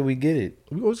 How can we get it?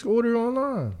 We go just order it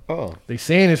online. Oh, They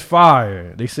saying it's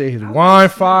fire. They say his wine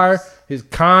fire, his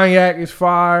cognac is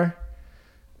fire.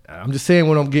 I'm just saying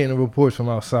what I'm getting the reports from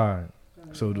outside.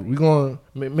 So we going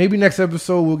maybe next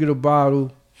episode we'll get a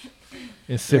bottle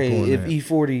and sip on if that.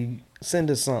 E40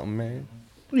 send us something, man.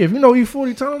 Yeah, if you know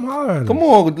E40, tell them holler at us. Come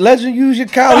on, Legend, use your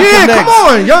Cali Yeah, Connects. come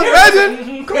on, young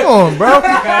legend. Come on, bro.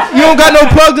 You don't got no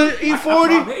plug to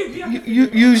E40? Maybe I You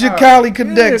use your Cali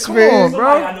Connects, come man. on, bro.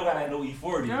 I know got no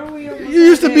E40. Girl, we almost You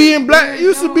used to had be that. in black. You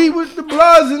used to be with the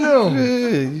Bloods and them.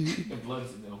 Yeah, The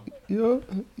Bloods, though.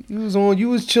 you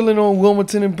was chilling on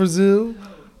Wilmington in Brazil.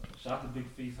 Shout out to Big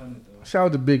Face 100 though. Shout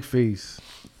out to Big Face.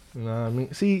 You know what I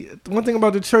mean? See, one thing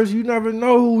about the church, you never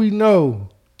know who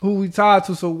we tied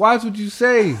to. So watch what you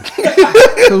say.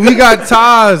 Because we got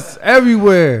ties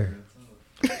everywhere.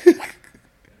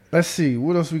 Let's see.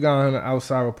 What else we got on the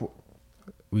outside report?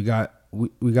 We got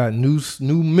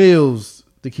new meals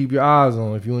to keep your eyes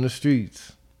on if you're in the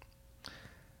streets.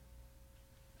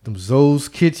 Them Zoe's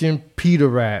Kitchen pita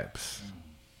wraps.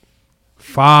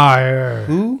 Fire.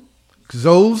 Who?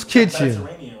 Zoe's Kitchen.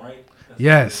 Mediterranean, right? That's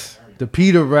Yes, the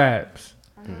pita wraps,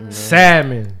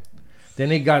 salmon. Then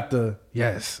they got a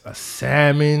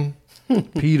salmon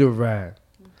pita wrap.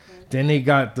 Then they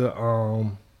got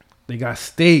they got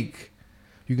steak.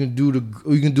 You can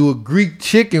do a Greek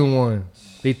chicken one.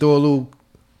 They throw a little.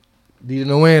 Need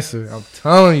no answer. I'm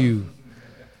telling you,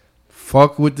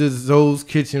 fuck with the Zoe's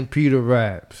Kitchen pita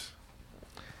wraps.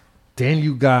 Then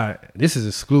you got, this is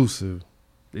exclusive.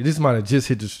 This might have just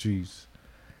hit the streets.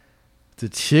 The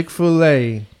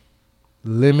Chick-fil-A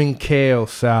lemon kale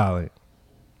salad.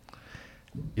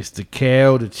 It's the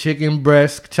kale, the chicken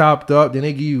breast chopped up. Then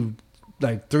they give you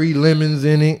like 3 lemons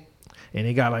in it. And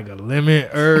they got like a lemon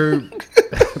herb.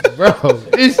 Bro,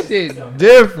 this shit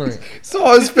different.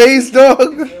 Saw his face,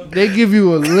 dog. They give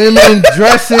you a lemon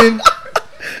dressing.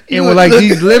 And with like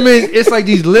these lemon, it's like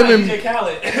these lemon. DJ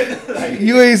Khaled.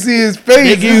 You ain't see his face.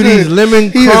 They give you these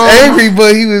lemon He was crumbs. angry,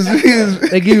 but he was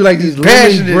They give you like these lemon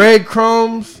passionate.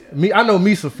 breadcrumbs. I know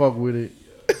Misa fuck with it.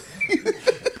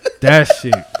 That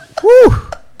shit. Woo.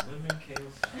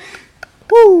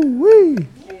 Woo wee.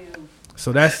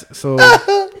 So that's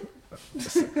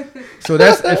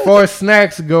as far as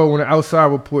snacks go. When the outside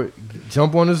report,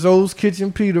 jump on the Zoe's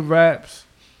Kitchen pita wraps,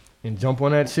 and jump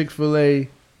on that Chick-fil-A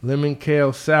lemon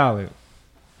kale salad.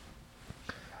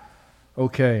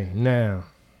 Okay, now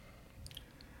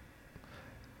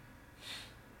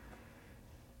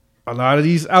a lot of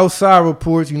these outside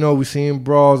reports, we seeing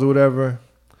brawls or whatever,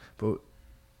 but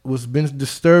what's been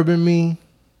disturbing me,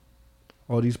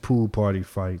 all these pool party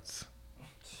fights.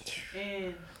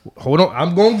 And Hold on,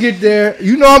 I'm gonna get there.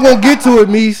 You know I'm gonna get to it,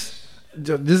 Mies.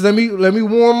 Just let me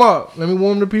warm up. Let me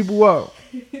warm the people up.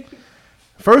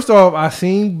 First off, I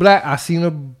seen black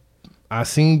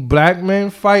men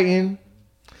fighting.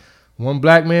 One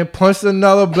black man punched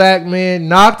another black man,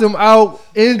 knocked him out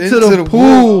into the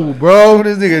pool, bro.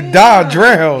 This nigga died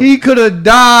drowned. He could have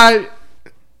died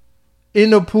in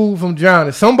the pool from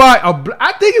drowning.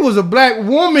 I think it was a black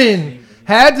woman,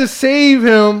 had to save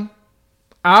him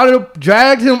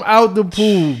dragged him out the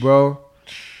pool, bro.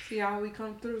 See how we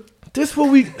come through. This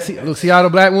what we see how the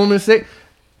black woman say.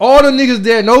 All the niggas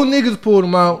there, no niggas pulled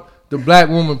him out. The black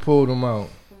woman pulled him out.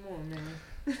 Come on, man.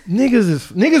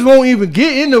 Niggas won't even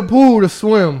get in the pool to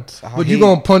swim, but you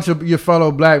gonna punch your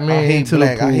fellow black man into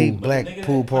the pool. I hate black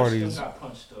pool parties.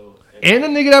 And the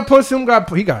nigga that punched him got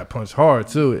punched hard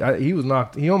too. He was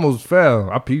knocked. He almost fell.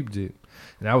 I peeped it,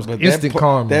 and that was instant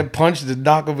karma. That punch the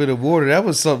knock him in the water. That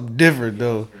was something different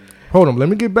though. Hold on, let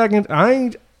me get back in.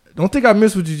 Don't think I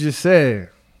missed what you just said.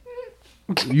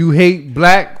 You hate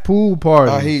black pool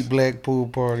parties. I hate black pool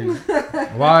parties.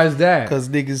 Why is that? Because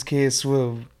niggas can't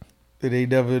swim. They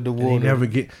never in the water. They never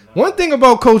get. One thing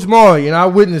about Coach Marley, and I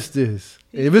witnessed this.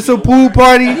 If it's a pool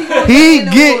party, he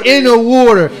get in the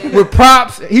water with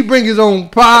props. He bring his own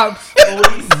props,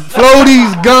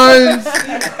 floaties, guns.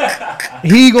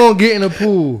 He gonna get in the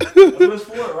pool. That's what it's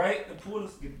for, right? The pool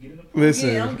is get in the pool.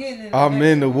 Listen, Yeah, I'm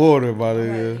in the water, by the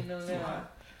way. You know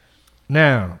that.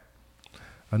 Now,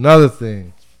 another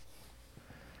thing.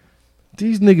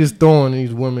 These niggas throwing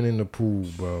these women in the pool,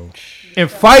 bro.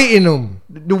 And fighting them.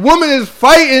 The woman is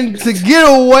fighting to get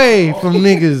away from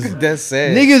niggas. That's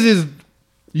sad. Niggas is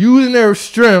using their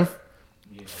strength,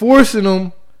 forcing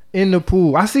them in the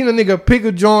pool. I seen a nigga pick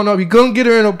a joint up. He couldn't get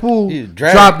her in the pool.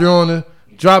 Dropped her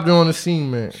on the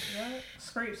cement.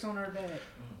 Scrapes on her back.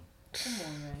 Come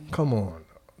on, man. Come on.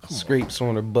 Scrapes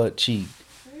on her butt cheek.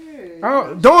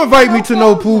 Don't invite me to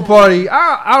no pool party.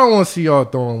 I don't want to see y'all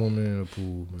throwing women in the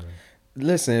pool, man.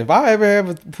 Listen, if I ever have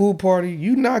a pool party,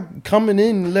 you not coming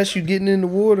in unless you getting in the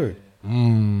water.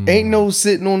 Ain't no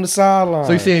sitting on the sideline.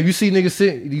 So you saying if you see niggas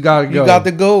sitting, you gotta go. You got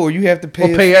to go, or you have to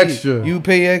pay. Or pay extra. You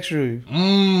pay extra.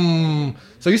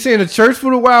 So you saying the Church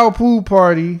for the Wild pool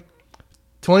party,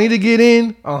 $20 to get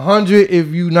in, $100 if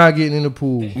you not getting in the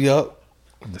pool. Yup.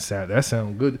 That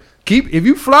sound good. If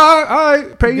you fly, all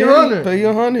right, pay your $100. Pay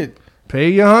your $100. Pay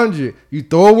your $100. You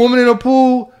throw a woman in a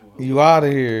pool, you out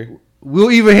of here.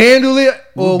 We'll either handle it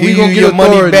or we gonna get your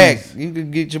money authorities. back. You can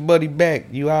get your money back.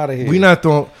 You out of here. We not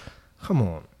throwing. Come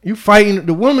on, you fighting?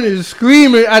 The woman is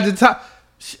screaming at the top.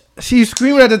 She's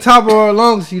screaming at the top of her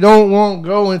lungs. She don't want to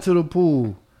go into the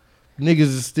pool. Niggas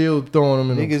is still throwing them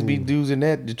in the pool. Niggas be using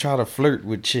that to try to flirt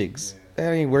with chicks.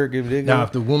 That ain't working, nigga. Now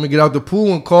if the woman get out the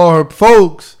pool and call her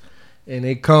folks, and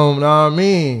they come, know what I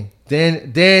mean?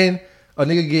 Then a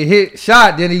nigga get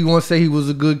shot. Then he want to say he was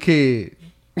a good kid.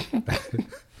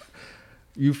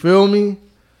 You feel me?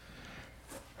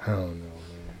 I don't know,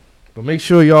 man. But make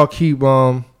sure y'all keep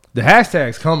the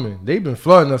hashtags coming. They've been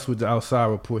flooding us with the outside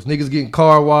reports. Niggas getting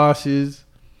car washes.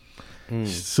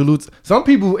 Salutes. Some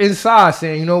people inside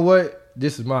saying, you know what?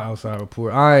 This is my outside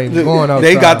report. I ain't going outside.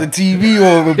 They got the TV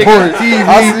on report.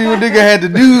 I see what nigga had the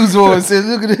news on and said,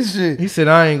 look at this shit. He said,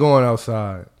 I ain't going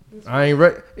outside. I ain't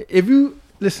ready. If you,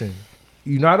 listen,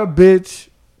 you not a bitch.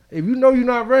 If you know you're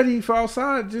not ready for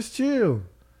outside, just chill.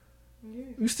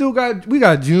 We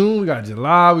got June, we got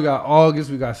July, we got August,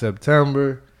 we got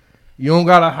September. You don't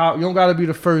gotta be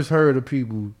the first herd of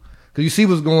people, cause you see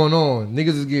what's going on. Niggas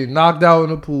is getting knocked out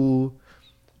in the pool.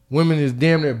 Women is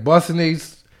damn near busting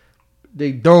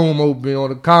they dome open on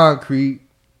the concrete,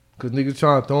 cause niggas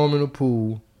trying to throw them in the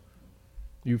pool.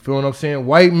 You feel what I'm saying?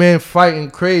 White men fighting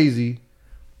crazy.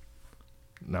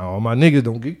 Now all my niggas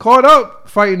don't get caught up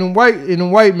fighting in the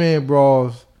white man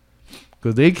brawls,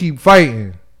 cause they keep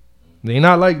fighting. They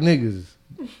not like niggas.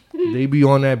 They be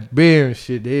on that bear and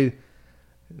shit. They, you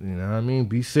know what I mean?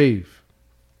 Be safe.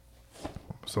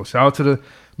 So shout out to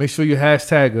make sure you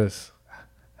hashtag us.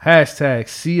 Hashtag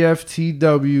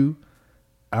CFTW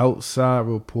outside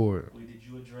report. Wait, did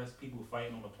you address people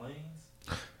fighting on the planes?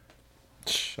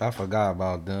 I forgot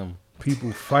about them.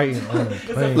 People fighting on the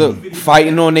plane. Look,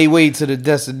 fighting on their way to the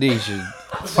destination.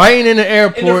 Fighting in the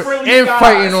airport and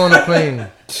fighting on the plane.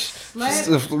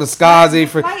 The skies ain't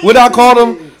free. What I call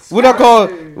them? What I call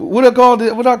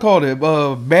it?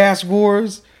 Mass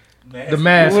wars. The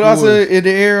mass What wars. I said in the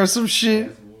air or some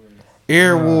shit.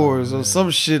 Air wars or some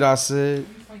shit. I said.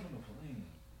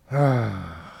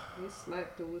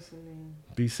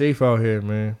 Be safe out here,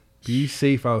 man. Be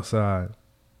safe outside.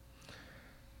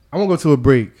 I'm gonna go to a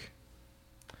break.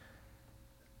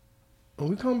 When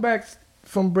we come back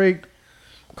from break,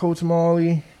 Coach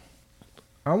Marley,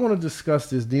 I want to discuss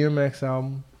this DMX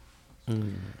album.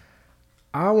 Mm.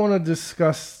 I want to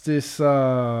discuss this.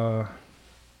 I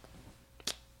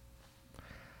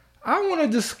want to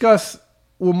discuss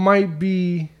what might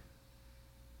be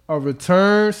a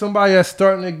return. Somebody that's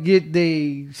starting to get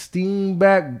their steam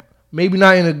back. Maybe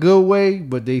not in a good way,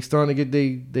 but they starting to get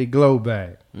their glow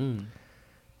back. Mm.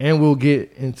 And we'll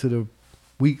get into the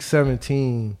week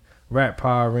 17 Rap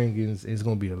Power Rankings. It's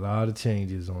going to be a lot of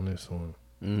changes on this one.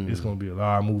 Mm. It's going to be a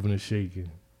lot of moving and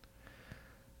shaking.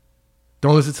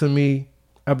 Don't Listen to Me,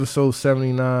 episode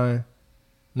 79.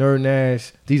 Nerd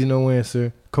Nash, DJ No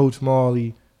Answer, Coach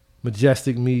Marley,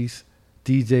 Majestic Meese,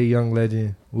 DJ Young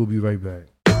Legend. We'll be right back.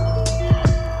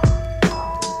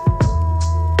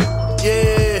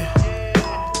 Yeah.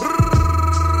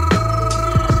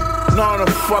 Not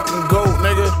a fucking goat,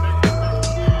 nigga.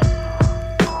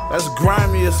 That's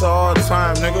grimiest of all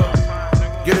time,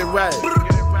 nigga. Get it right.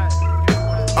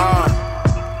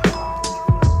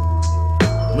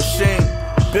 Machine,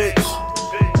 bitch.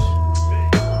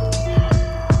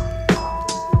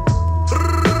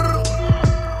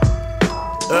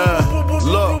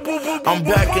 Look, I'm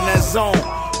back in that zone.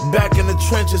 Back in the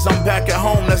trenches, I'm back at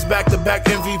home. That's back-to-back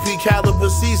MVP caliber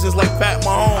seasons like Pat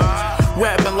Mahomes.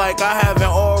 Rapping like I haven't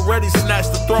already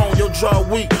snatched the throne. Your jaw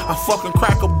weak, I fucking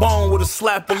crack a bone with a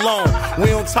slap alone. We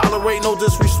don't tolerate no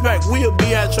disrespect, we'll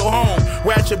be at your home.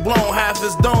 Ratchet blown, half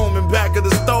his dome in back of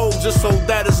the stove, just so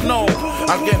that is known.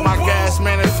 I get my gas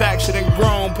manufactured and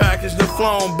grown, packaged and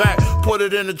flown back, put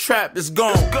it in the trap, it's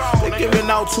gone. They giving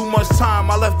out too much time,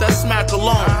 I left that smack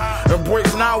alone. And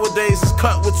bricks nowadays is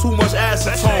cut with too much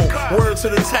acetone. Word to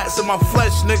the tats in my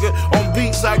flesh, nigga. On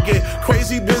beats I get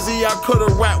crazy busy, I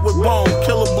could've rapped with bone.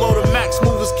 Killer blow the max,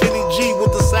 move as Kenny G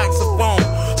with the saxophone.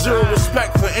 Zero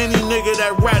respect for any nigga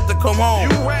that rat to come home.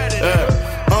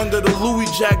 Under the Louis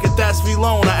jacket, that's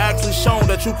V-Lone. I actually shown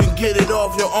that you can get it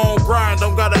off your own grind.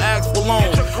 Don't gotta ask for loan.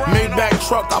 Maybach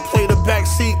truck, I play the back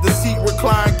seat. The seat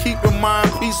recline, keep in mind.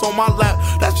 Peace on my lap,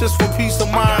 that's just for peace of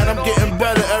mind. I'm getting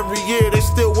better every year. They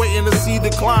still waiting to see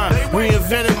decline.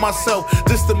 Reinventing myself,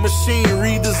 this the machine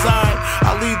redesign.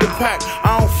 I lead the pack,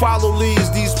 I don't follow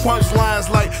leads. These punchlines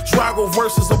like Drago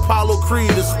versus Apollo Creed.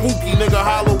 A spooky nigga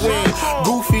Halloween.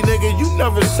 Goofy nigga, you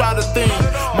never shot a thing.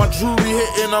 My jewelry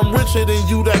hitting, I'm richer than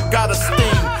you that got a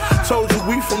sting. Told you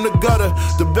we from the gutter.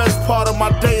 The best part of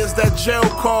my day is that jail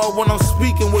call when I'm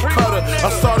speaking with Cutter. I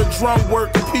started drum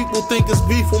work and people think it's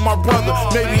beef with my brother.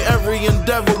 Maybe every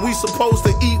endeavor we supposed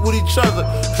to eat with each other.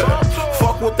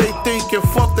 Fuck what they think and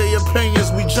fuck their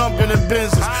opinions. We jumping in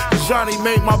Benzes. Johnny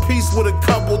made my peace with a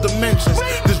couple dimensions.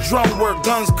 This drum work,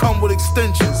 guns come with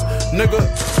extensions. Nigga,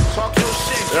 talk your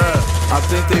shit. I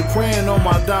think they praying on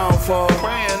my downfall.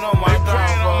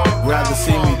 Rather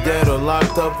see me dead or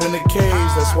locked up in a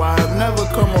cage. That's why I never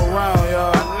come around,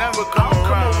 y'all.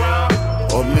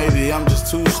 Or maybe I'm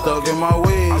just too stuck in my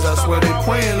ways. I swear they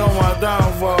praying on my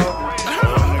downfall.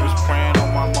 Niggas praying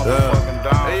on my motherfucking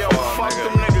downfall. Hey, yo, fuck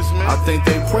them niggas, man. I think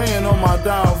they praying on my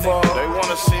downfall. They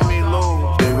wanna see me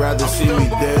lose. They rather see me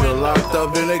dead or locked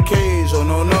up in a cage. Oh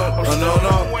no.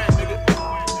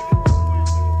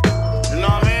 You know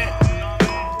what I mean?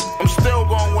 I'm still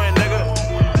gonna win, nigga.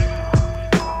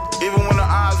 Even when the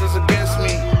odds is against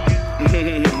me.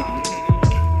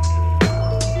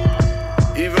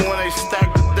 Even when they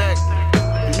stack the deck.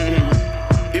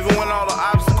 Even when all the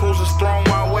obstacles is thrown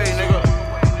my way, nigga.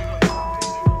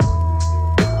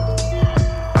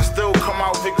 I still come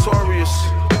out victorious.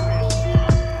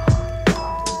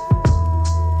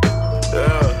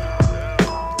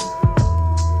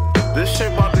 This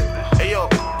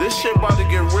shit about to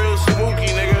get real spooky,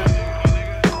 nigga.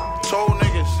 Told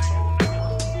niggas.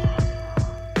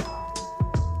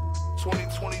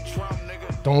 2020 Trump,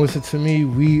 nigga. Don't Listen to Me.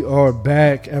 We are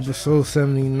back. Episode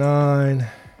 79.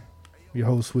 Your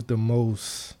host with the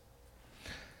most.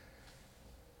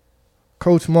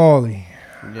 Coach Marley.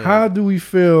 Yeah. How do we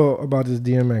feel about this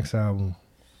DMX album?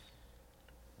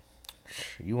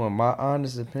 You want my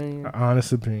honest opinion?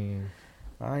 Honest opinion.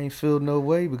 I ain't feel no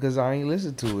way because I ain't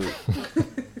listened to it.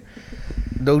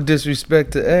 No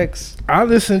disrespect to X. I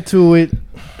listened to it.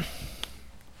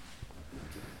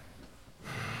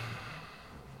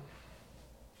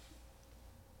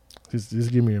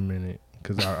 Just give me a minute,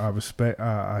 cause I respect.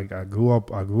 I grew up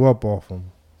off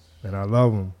him, and I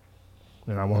love him,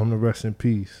 and I want him to rest in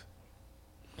peace.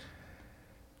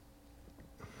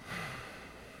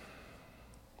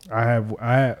 I have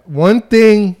one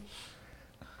thing.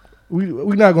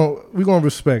 We're gonna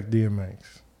respect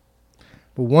DMX,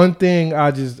 but one thing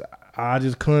I just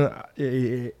couldn't.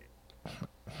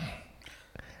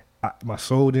 My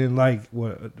soul didn't like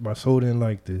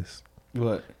this.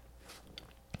 What?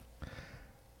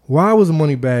 Why was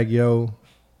Moneybagg Yo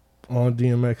on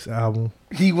DMX album?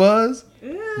 He was.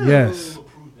 Yes.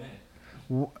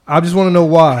 I just want to know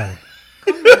why.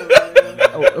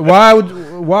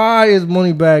 Why is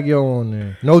Moneybagg Yo on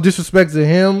there? No disrespect to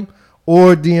him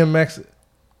or DMX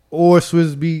or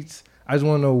Swizz Beatz. I just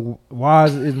want to know why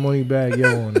is Moneybagg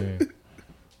Yo on there?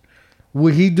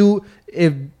 Would he do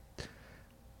if?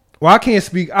 Well, I can't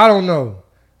speak. I don't know,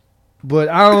 but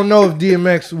I don't know if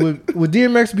DMX would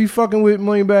DMX be fucking with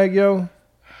Moneybagg Yo?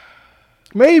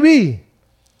 Maybe.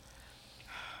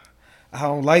 I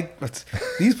don't like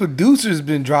these producers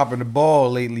been dropping the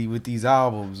ball lately with these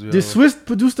albums. Yo. Did Swizz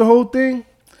produce the whole thing?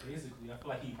 Basically, I feel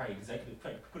like he probably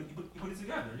put it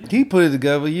together. Yeah. He put it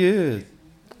together, yeah.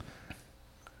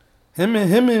 Him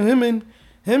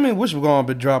and Wishbone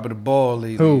been dropping the ball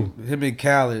lately. Who? Him and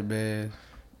Khaled, man.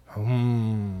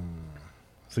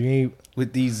 So you ain't,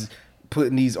 With these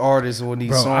putting these artists on these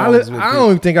bro, songs. I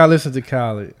don't even think I listened to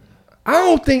Khaled.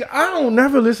 I don't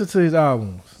never listen to his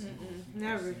albums.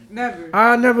 Never.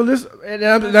 I never listen. And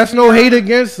that's no hate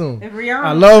against him. If Rihanna,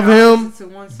 I love I'll him. listen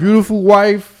to one song. Beautiful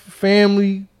wife,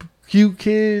 family, cute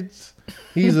kids.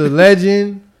 He's a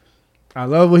legend. I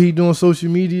love what he do on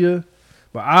social media,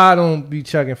 but I don't be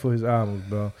checking for his albums,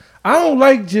 bro. I don't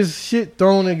like just shit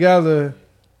thrown together.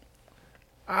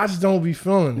 I just don't be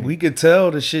feeling it. We could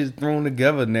tell the shit's thrown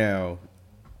together now.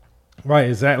 Right,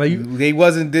 exactly. They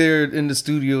wasn't there in the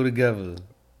studio together.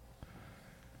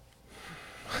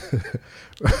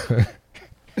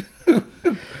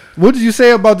 What did you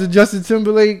say about the Justin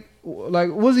Timberlake? Like,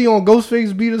 was he on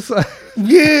Ghostface beat or something?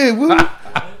 Yeah,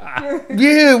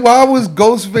 yeah. Why was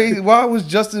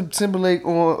Justin Timberlake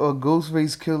on a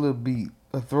Ghostface Killer beat,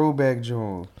 a throwback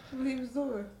joint, What he was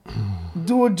doing?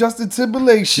 doing Justin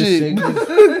Timberlake shit?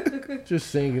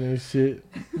 Just singing and shit.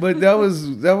 But that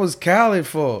was Khaled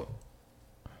fault.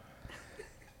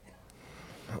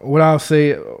 What I'll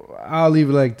say, I'll leave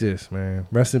it like this, man.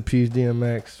 Rest in peace,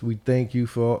 DMX. We thank you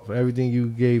for everything you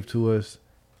gave to us.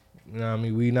 You know what I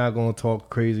mean? We not going to talk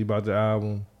crazy about the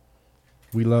album.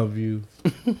 We love you.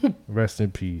 Rest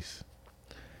in peace.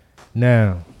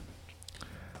 Now,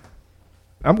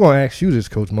 I'm going to ask you this,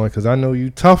 Coach Mark, because I know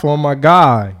you tough on my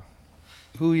guy.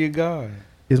 Who your guy?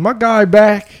 Is my guy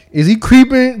back? Is he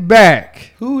creeping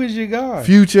back? Who is your guy?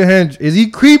 Future Hendrix. Is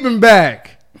he creeping back?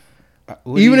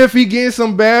 Even if he getting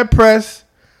some bad press,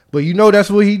 but you know that's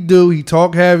what he do. He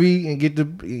talk heavy and get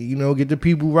the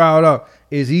people riled up.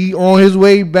 Is he on his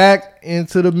way back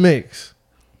into the mix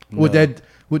with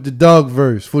the Doug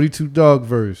verse, 42 Doug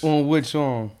verse? On which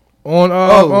song? On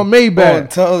Maybach.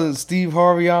 Tell Steve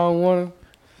Harvey I don't want him.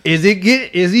 Is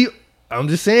he? I'm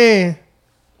just saying.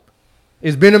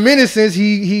 It's been a minute since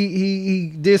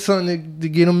he did something to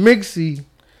get him mixy.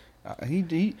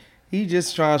 He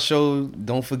just trying to show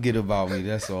don't forget about me.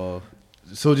 That's all.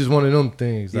 So just one of them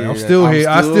things. Like, Yeah, I'm still here.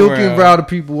 I still can rile the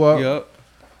people up. Yep.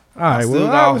 All right. Still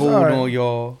got a hold on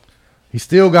y'all. He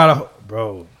still got a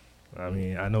bro. I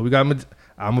mean, I know we got. I'm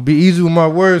gonna be easy with my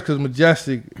words because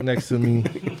Majestic next to me.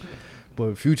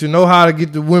 But Future know how to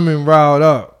get the women riled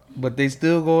up. But they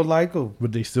still gonna like him.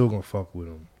 But they still gonna fuck with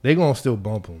him. They gonna still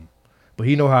bump him. But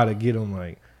he know how to get him.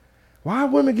 Like, why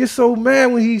women get so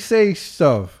mad when he say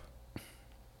stuff?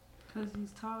 Because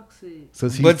he's toxic. So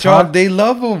he's But y'all, they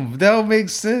love him. That don't make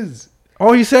sense.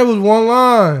 All he said was one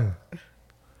line.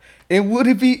 And what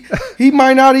if he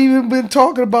might not even been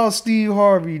talking about Steve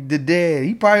Harvey, the dad.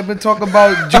 He probably been talking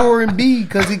about Jordan B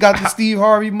because he got the Steve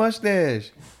Harvey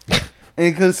mustache.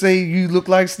 And could say you look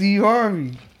like Steve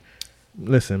Harvey.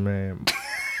 Listen, man.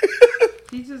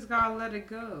 He just gotta let it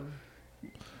go.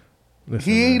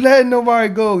 Listen, He ain't man. letting nobody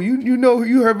go. You know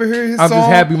you ever hear his I'm song? just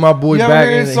happy my boy you back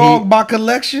ever hear in his song by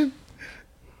Collection?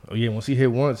 Oh yeah, once he hit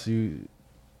once, you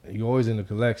always in the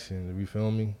collection. You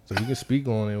feel me? So he can speak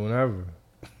on it whenever.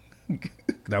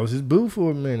 That was his boo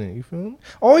for a minute. You feel me?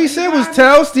 All he said was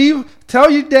tell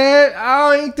your dad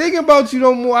I ain't thinking about you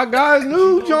no more. I got his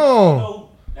new John.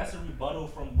 That's a rebuttal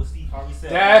from what Steve Harvey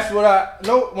said. That's what I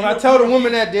know. When I tell the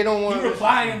women that they don't want He to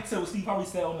replying to what Steve Harvey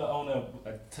said on the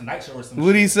Tonight Show or something.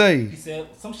 What'd he say? He said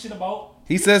some shit about.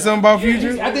 He said something about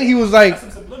Future? I think he was like,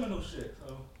 Some subliminal shit.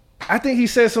 So. I think he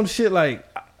said some shit like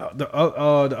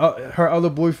her other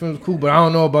boyfriend was cool, but I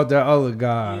don't know about that other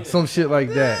guy. Yeah. Some shit like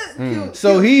that.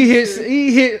 So he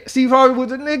hit Steve Harvey with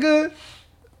the nigga.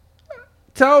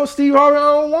 Tell Steve Harvey I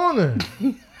don't want her.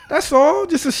 That's all.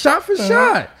 Just a shot for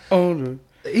shot.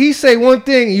 He say one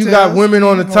thing. You got women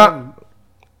on the top.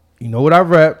 You know what I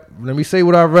rep. Let me say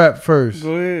what I rep first.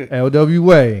 Go ahead.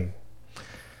 LWA.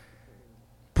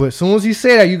 But as soon as he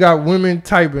say that, you got women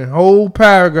typing whole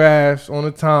paragraphs on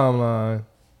the timeline.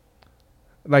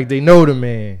 Like they know the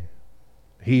man.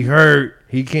 He hurt.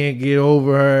 He can't get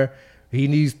over her. He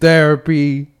needs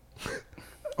therapy.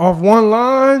 Off one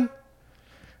line,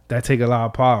 that take a lot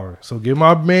of power. So give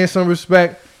my man some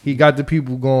respect. He got the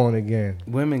people going again.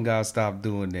 Women gotta stop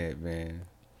doing that, man.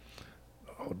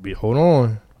 Hold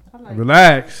on. I like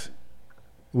Relax.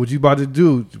 What you about to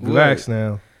do? Relax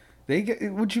now. They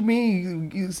get what you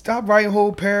mean? You stop writing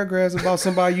whole paragraphs about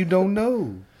somebody you don't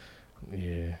know.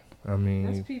 Yeah. I mean,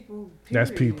 That's people.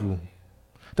 that's period. people.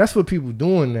 That's what people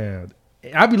doing now.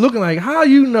 I be looking like, how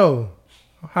you know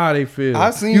how they feel?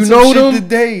 I seen you some know shit them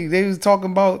today. They was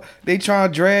talking about they trying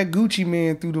to drag Gucci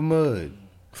Man through the mud.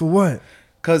 for what?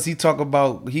 Cause he talk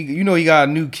about he got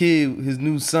a new kid, his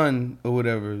new son or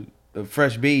whatever, a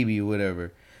fresh baby or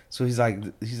whatever. So he's like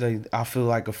I feel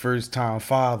like a first time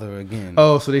father again.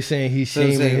 Oh, so they saying he's So they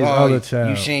shaming say, his "Oh, other child.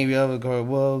 You shame your other girl.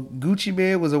 Well, Gucci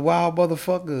Man was a wild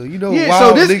motherfucker. You know, Yeah,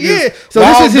 wild so this- niggas. yeah, so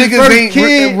wild this is his niggas first ain't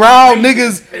kid.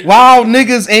 Wild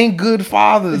niggas ain't good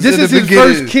fathers. This in is the his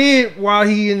beginning. first kid while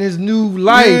he in his new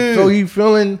life, Yeah. so he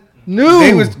feeling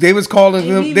new. They was calling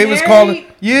And him. he They was married? calling.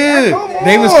 Yeah, Come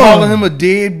they was on. calling him a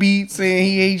deadbeat, saying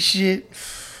he ain't shit.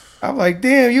 I'm like,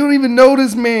 damn, you don't even know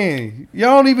this man.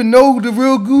 Y'all don't even know who the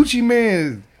real Gucci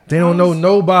man. They don't know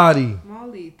nobody.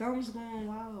 Molly, thumbs going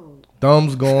wild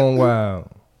Thumbs going wild.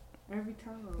 every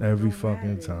time. Every Don't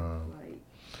fucking matter. time.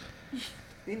 Like,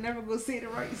 they never gonna say the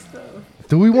right stuff.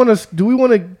 Do we want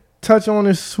to touch on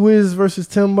this Swizz versus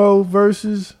Timbo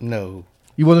versus? No,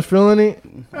 You wasn't feeling it?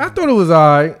 I thought it was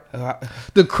alright. Uh,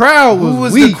 The crowd was, who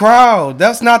was weak. the crowd?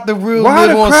 That's not the real Why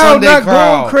Live the on crowd Sunday not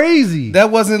crowd. going crazy?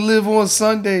 That wasn't Live on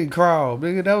Sunday crowd,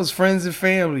 nigga. That was friends and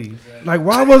family. Like,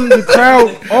 why wasn't the crowd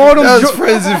all them That was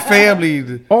friends and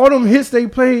family. all them hits they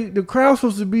played? The crowd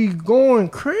supposed to be going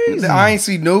crazy. I ain't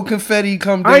see no confetti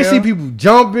come down. I ain't see people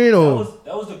jumping or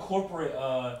That was the corporate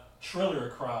Triller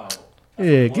crowd.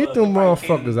 yeah. Get them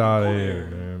motherfuckers out of here,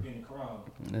 man.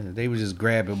 They were just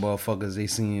grabbing motherfuckers they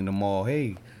seen in the mall.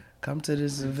 Hey, come to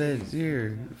this event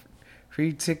here.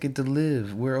 Free ticket to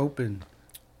Live. We're open.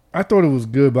 I thought it was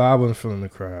good, but I wasn't feeling the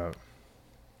crowd.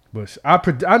 But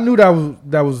I knew that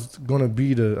was gonna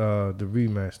be the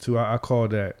rematch too. I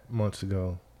called that months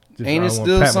ago. Just, Ain't I it wanna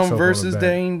still pat some myself on the verses back.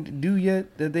 they ain't do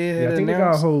yet that they had Yeah, I think they got a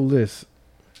announced? whole list.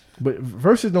 But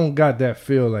verses don't got that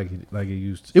feel like it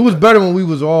used to. It was better when we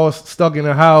was all stuck in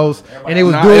the house and they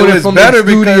was Nah, doing it was from better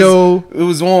the studio. because it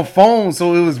was on phone,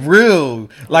 so it was real.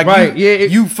 Like Right,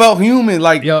 you felt human.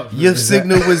 Like Yup. your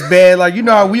signal was bad. Like you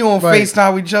know how we on Right.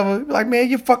 FaceTime with each other. Like man,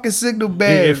 your fucking signal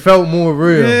bad. It felt more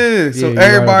real. Yeah, so you're right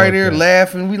everybody about there that.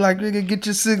 laughing. We like, nigga, get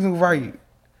your signal right.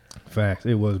 Facts.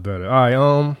 It was better. All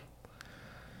right.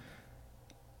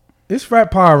 It's Rap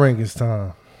Power Rankings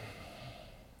time.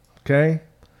 Okay.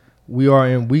 We are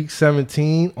in week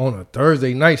 17 on a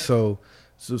Thursday night. So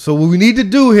what we need to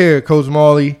do here, Coach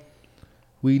Marley,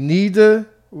 we need to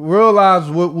realize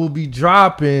what will be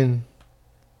dropping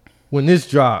when this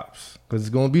drops. Because there's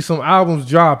going to be some albums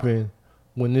dropping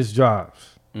when this drops.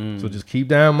 So just keep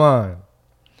that in mind.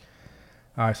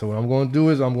 All right, so what I'm going to do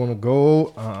is I'm going to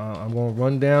go, I'm going to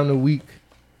run down the week.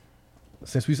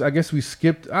 Since we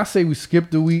skipped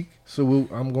the week. So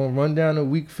I'm going to run down the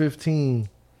week 15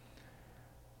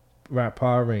 Rap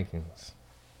Power Rankings.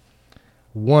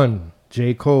 1,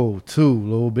 J. Cole. 2,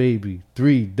 Lil Baby.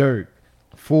 3, Durk.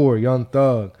 4, Young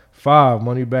Thug. 5,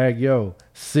 Moneybagg Yo.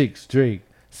 6, Drake.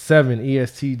 7,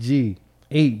 ESTG.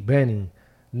 8, Benny.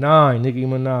 9, Nicki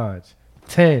Minaj.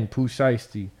 10, Pooh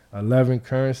Shiesty. 11,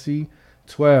 Currency.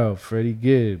 12, Freddie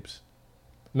Gibbs.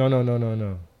 No.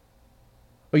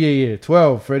 Oh, yeah.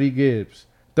 12, Freddie Gibbs.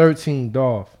 13,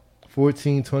 Dolph.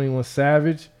 14, 21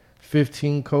 Savage.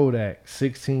 15, Kodak.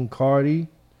 16, Cardi.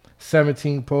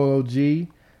 17, Polo G.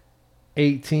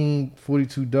 18,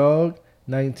 42 Dog.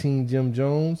 19, Jim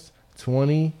Jones.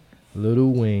 20, Lil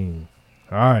Wayne.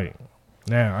 All right.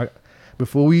 Now,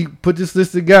 before we put this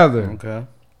list together, Okay.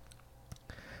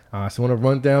 I just want to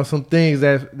run down some things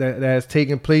that's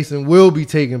taking place and will be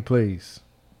taking place.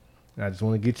 I just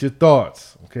want to get your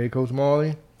thoughts. Okay, Coach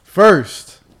Marley?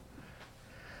 First,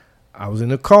 I was in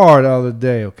the car the other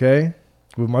day, okay,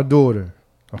 with my daughter,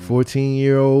 a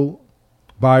 14-year-old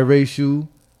biracial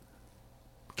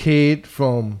kid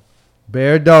from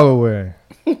Bear, Delaware.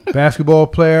 Basketball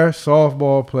player,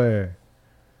 softball player.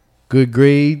 Good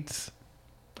grades,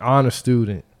 honor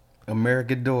student.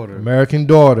 American daughter. American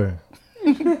daughter.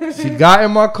 She got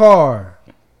in my car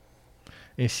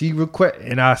and she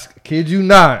and I kid you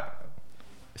not,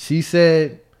 she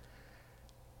said,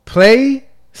 play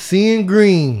Seeing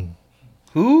Green.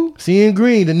 Who? Seeing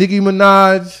Green, the Nicki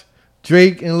Minaj,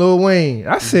 Drake, and Lil Wayne.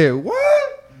 I said,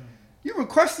 what? You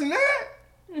requesting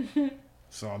that?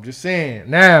 So I'm just saying.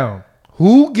 Now,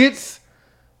 who gets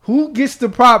Who gets the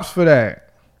props for that?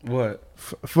 What?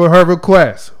 For her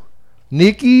request?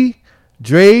 Nicki,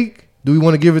 Drake. Do we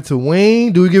want to give it to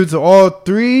Wayne? Do we give it to all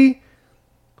three?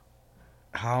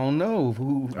 I don't know.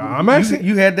 Who I'm asking.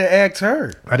 You had to ask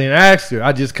her. I didn't ask her.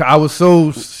 I was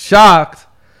so shocked,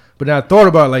 but then I thought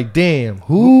about it, like, damn,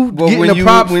 who getting the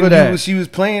props for that? She was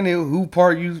playing it. Who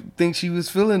part you think she was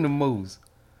feeling the most?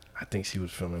 I think she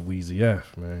was feeling Weezy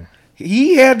F, man.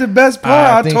 He had the best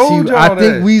part. I told y'all that. I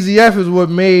think Weezy F is what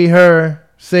made her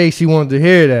say she wanted to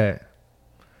hear that.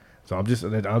 So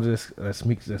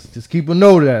let's just keep a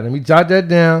note of that. Let me jot that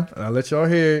down, and I'll let y'all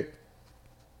hear it.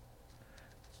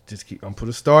 I'm put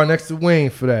a star next to Wayne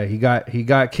for that. He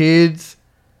got kids,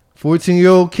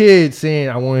 14-year-old kids saying,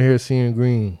 I want to hear Seeing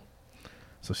Green.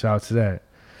 So shout out to that.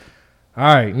 All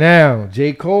right, now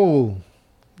J. Cole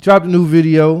dropped a new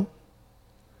video.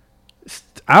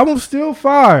 Album's still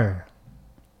fire.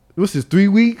 What's this, 3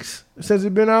 weeks since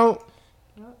it been out?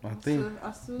 I think.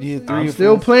 I'm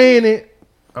still playing it.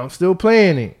 I'm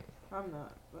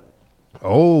not. But.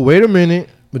 Oh, wait a minute.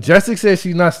 Majestic says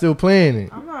she's not still playing it.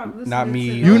 I'm not listening. Not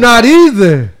me. You not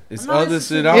either. It's other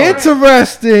shit out.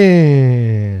 Interesting.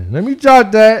 Let me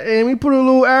jot that and we put a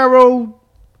little arrow.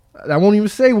 I won't even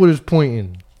say what it's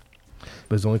pointing.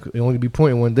 But it only be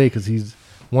pointing one day because he's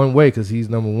one way because he's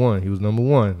number one. He was number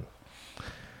one.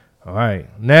 All right.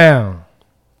 Now,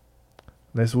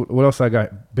 what else I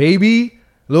got?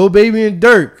 Lil Baby and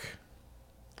Dirk.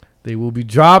 They will be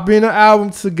dropping an album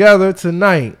together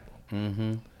tonight.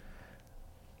 Mm-hmm.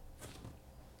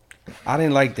 I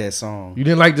didn't like that song. You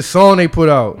didn't like the song they put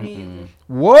out? Mm-mm.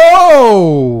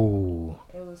 Whoa!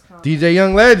 It was DJ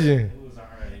Young Legend. It was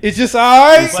alright. It's just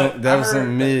alright. That was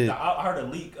some mid. I heard a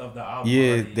leak of the album.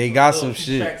 Yeah, already. they So got little some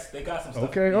shit. tracks, they got some stuff.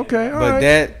 Okay, all But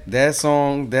alright. that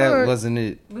song Alright. wasn't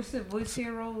it. What's it? Voice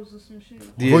Heroes or some shit?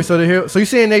 Yeah. Voice of the Hero. So you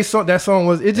saying that song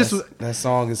was? It just was, That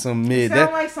song is some It mid.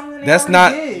 sound like something they that's already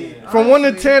not- did, from 1 to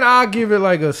honestly. 10. I'll give it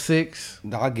like a 6.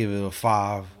 I'll give it a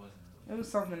 5. It was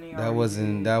something they That already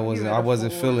wasn't. did. That Give wasn't. it I a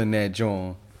wasn't 4. feeling that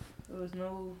John. There was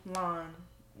no lines.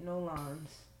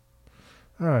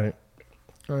 All right.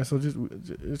 So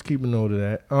just keep a note of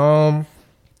that.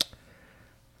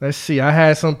 Let's see. I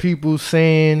had some people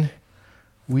saying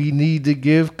we need to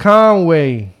give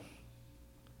Conway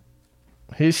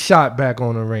his shot back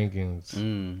on the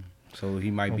rankings. So he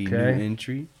might be new Okay.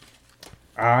 entry.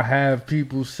 I have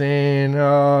people saying,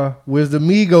 where's the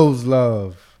Migos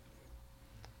love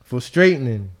for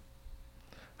straightening?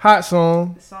 Hot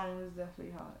song. The song was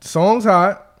definitely hot. Song's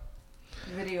hot.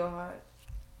 Video hot.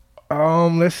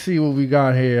 Let's see what we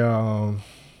got here.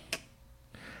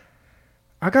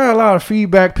 I got a lot of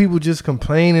feedback. People just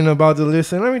complaining about the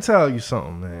list. And let me tell you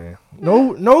something, man.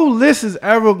 No list is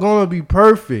ever gonna be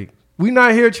perfect. We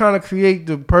not here trying to create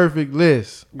the perfect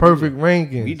list, perfect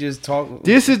rankings. We just talk.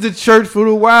 This is the church for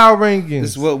the wild rankings.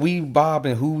 This is what we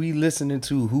bobbing, who we listening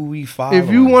to, who we follow. If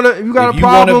you got if a you problem,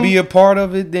 want to be a part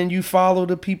of it, then you follow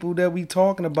the people that we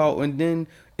talking about,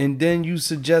 and then you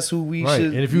suggest who we Right.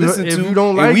 should And if you- listen if to. you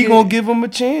don't like and we it- gonna give them a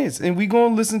chance, and we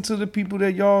gonna listen to the people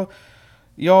that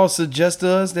y'all suggest to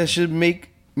us that should make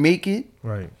it.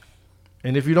 right.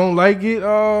 And if you don't like it,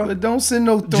 But don't send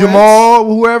no threats. Jamal,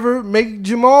 whoever, make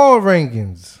Jamal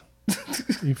rankings.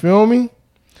 You feel me?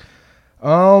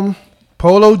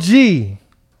 Polo G.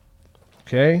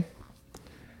 Okay.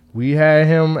 We had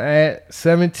him at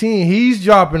 17. He's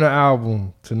dropping an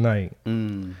album tonight.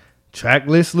 Track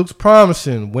list looks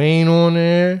promising. Wayne on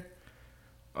there.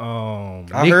 I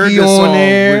Nicki heard the on song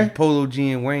there. with Polo G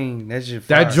and Wayne. That shit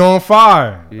That fire. John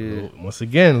Fire. Yeah. Once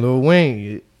again, Lil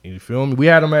Wayne. You feel me? We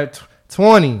had him at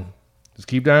 20. Just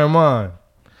keep that in mind.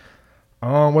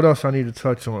 What else I need to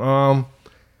touch on?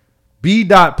 B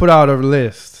Dot put out a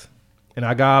list, and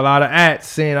I got a lot of ats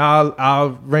saying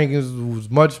our rankings was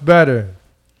much better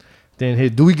than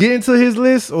his. Do we get into his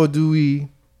list, or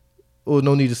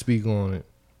no need to speak on it?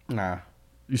 Nah.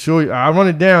 You sure? I run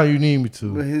it down. You need me But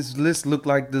to. his list looked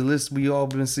like the list we all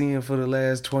been seeing for the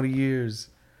last 20 years.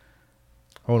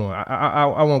 Hold on.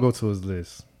 I won't go to his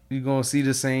list. You gonna see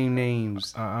the same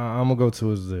names. I'm gonna go to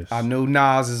his list. I know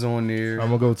Nas is on there. I'm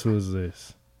gonna go to his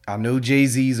list. I know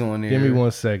Jay-Z's on there. Give me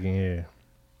 1 second here.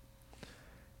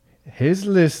 His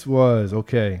list was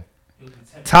okay.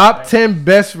 Top 10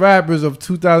 best rappers of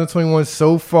 2021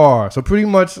 so far. So pretty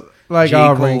much like J.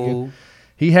 our Cole. ranking.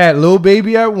 He had Lil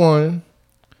Baby at 1,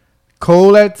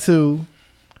 Cole at 2,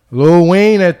 Lil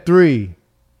Wayne at 3,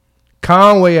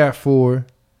 Conway at 4,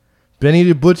 Benny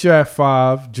the Butcher at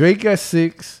 5, Drake at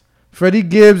 6, Freddie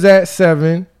Gibbs at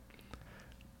 7,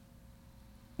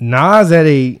 Nas at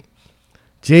 8,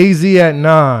 Jay-Z at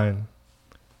 9,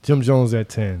 Jim Jones at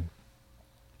 10.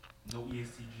 No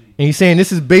ESTG. And he's saying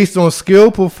this is based on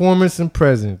skill, performance, and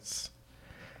presence.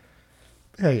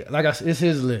 Hey, like I said, it's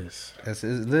his list. That's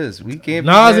his list. We can't.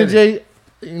 Nas be and Jay,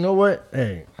 you know what?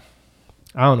 Hey,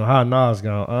 I don't know how Nas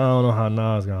got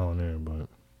on there, but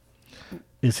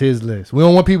it's his list. We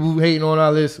don't want people hating on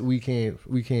our list. We can't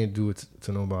do it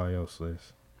to nobody else's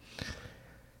list.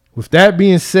 With that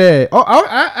being said,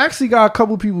 I actually got a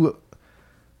couple people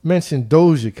mention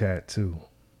Doja Cat too.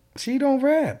 She don't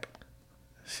rap.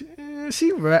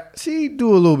 She rap. She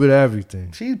do a little bit of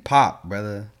everything. She pop,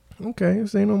 brother. Okay,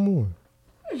 say no more.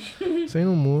 Say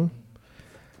no more.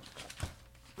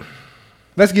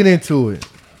 Let's get into it.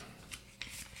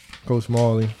 Coach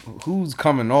Marley. Who's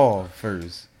coming off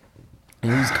first?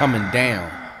 And who's coming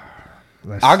down?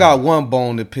 Let's I see. got one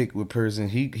bone to pick with person.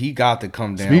 He got to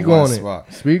come down. Speak one on spot.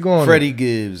 it. Speak on Freddie it.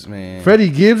 Gibbs, man. Freddie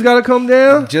Gibbs got to come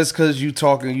down. Just because you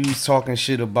was talking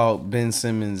shit about Ben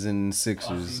Simmons and the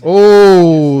Sixers.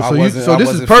 Oh, I so wasn't this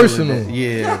is feeling personal. that.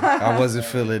 Yeah, I wasn't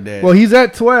feeling that. Well, he's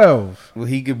at 12. Well,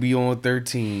 he could be on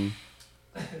 13.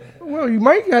 Well, you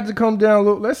might have to come down a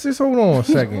little. Let's just hold on a What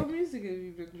second. music have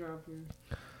you been dropping?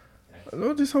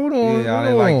 Just hold on. Yeah, I didn't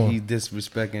hold like on. he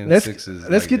disrespecting the Let's Sixers.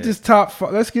 let's like get that. this top.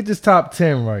 Let's get this top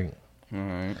 10 right. All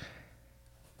right.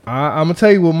 I'm gonna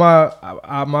tell you what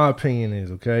my opinion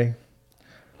is. Okay,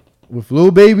 with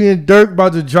Lil Baby and Dirk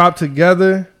about to drop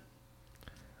together,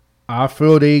 I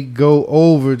feel they go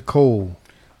over Cole.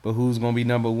 But who's gonna be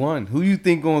number one? Who you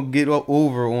think gonna get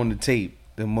over on the tape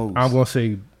the most? I'm gonna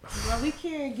say, Well, we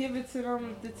can't give it to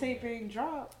them if the tape ain't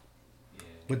dropped.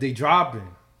 but they dropping.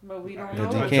 But we don't But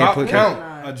know. they A can't drop put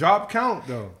count. A drop count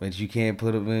though. But you can't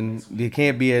put them in. They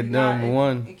can't be at You got- number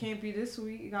one. It can't be this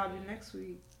week. It gotta be next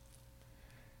week.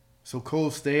 So Cole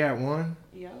stay at 1,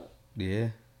 Yep. Yeah.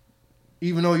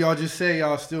 even though y'all just say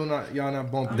y'all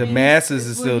not bumping. The mean, masses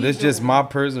it's is what still. he This just doing. my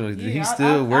personal. Yeah, He's I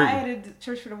still working. added the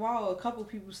Church for the Wall. A couple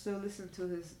people still listen to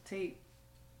his tape.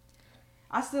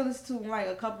 I still listen to like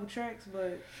a couple tracks,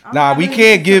 but I'm Nah, not we really can't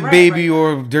listening to give rap Baby right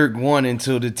or Dirk one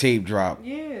until the tape drop. now.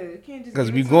 Yeah, it can't just Because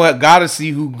give we it to gotta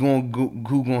see who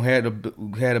gonna have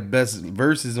the best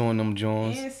verses on them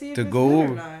Jones and see if to it's go good or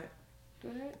over. not. Go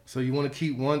ahead. So you want to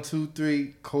keep 1, 2,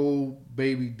 3, Cole,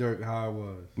 Baby, Dirk, how it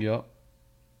was. Yep.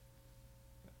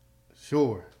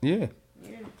 Sure. Yeah.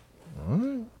 Yeah. All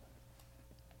right.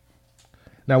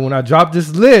 Now, when I drop this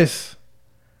list,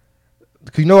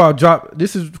 'cause you know I'll drop.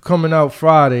 This is coming out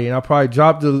Friday, and I'll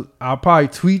probably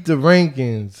tweet the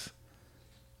rankings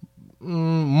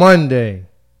Monday.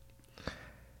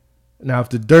 Now, if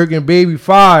the Dirk and Baby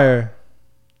fire,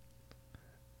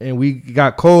 and we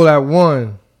got Cole at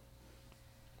 1,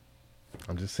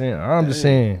 I'm just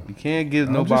saying. You can't give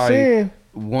I'm just nobody saying.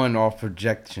 one off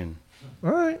projection.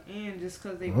 All right. And just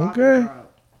because they Okay. okay.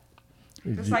 Drop.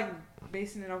 It's like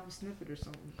basing it off a snippet or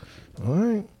something. All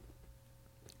right.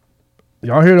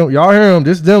 Y'all hear them? Y'all hear them?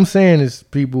 This them saying this,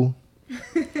 people.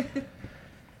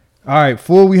 All right.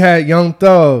 4, we had Young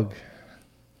Thug.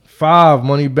 5,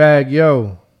 Moneybagg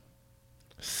Yo.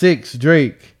 6,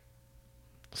 Drake.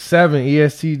 7,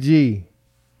 ESTG.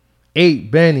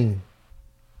 8, Benny.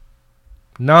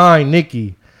 9,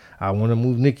 Nicki. I want to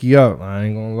move Nicki up. I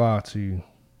ain't gonna lie to you.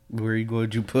 Where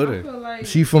would you put I her? feel like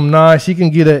She from 9. She can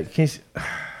get a. Can she,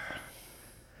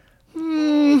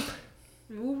 move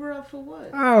her up for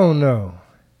what? I don't know.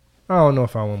 I don't know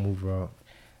if I want to move her up.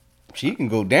 She can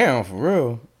go down for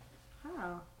real.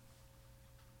 How?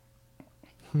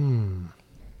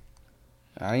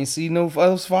 I ain't see no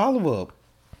else follow up.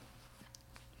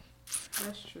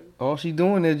 That's true. All she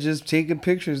doing is just taking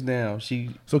pictures down.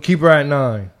 She, So keep her at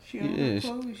 9. She on Yeah, her she-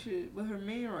 Chloe shit with her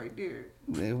man right there.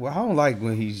 well, I don't like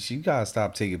when she gotta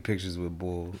stop taking pictures with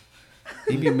Bull.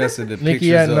 He be messing the Nikki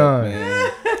pictures at up, 9.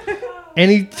 man.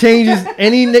 Any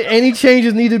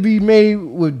changes need to be made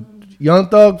with Young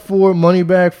Thug 4,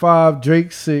 Moneybagg 5,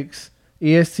 Drake 6,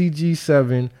 ESTG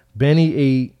 7, Benny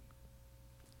 8.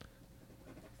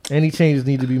 Any changes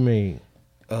need to be made.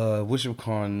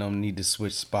 Whatchamacallit them need to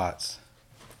switch spots.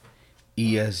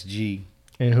 ESG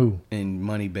And who? and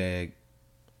Moneybagg.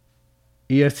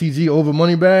 ESTG over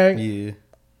Moneybagg? Yeah.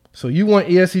 So you want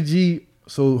ESTG?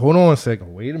 So hold on a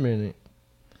second. Wait a minute.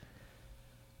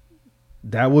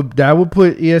 That would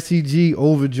put ESTG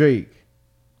over Drake.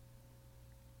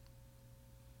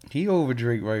 He over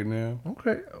Drake right now.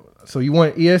 Okay. So you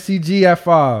want ESTG at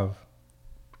 5.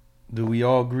 Do we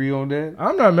all agree on that?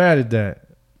 I'm not mad at that.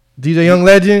 DJ Young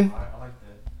Legend? I like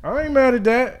that. I ain't mad at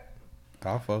that.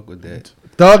 I fuck with that.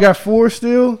 Thug at 4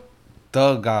 still?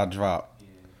 Thug got dropped.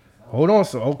 Hold on.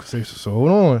 So hold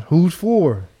on. Who's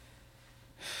 4?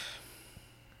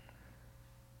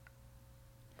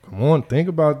 Come on, think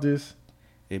about this.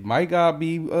 It might gotta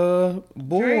be Bull.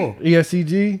 Drake.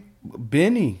 ESCG?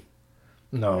 Benny.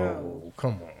 No,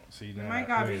 come on. See, now, Might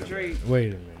gotta be wait a Drake. minute.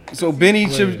 Wait a minute. So Benny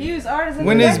should. He was artist of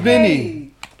When the is Benny?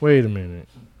 decade. Wait a minute.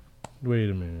 Wait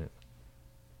a minute.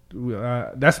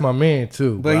 That's my man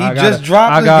too. But he I just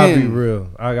dropped I gotta again. be real.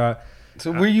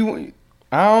 So where you?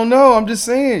 I don't know. I'm just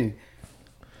saying.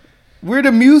 Where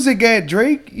the music at,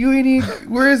 Drake? You ain't even.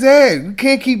 Where is that? We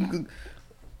can't keep.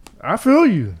 I feel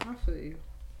you. I feel you.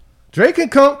 Drake can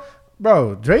come,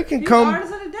 bro. Drake can He's come.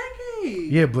 artist of the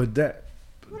decade. Yeah, but that.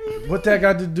 What do you mean? What that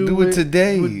got to do Do it with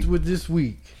today. With this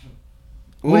week?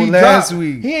 Well, What he last dropped?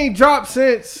 week. He ain't dropped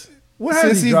since. What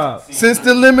has he dropped? Since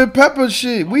the Lemon Pepper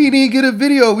shit, we didn't get a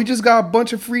video. We just got a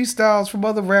bunch of freestyles from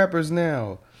other rappers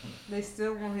now. They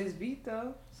still want his beat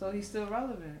though, so he's still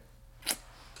relevant.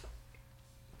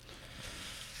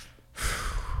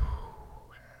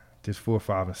 This 4,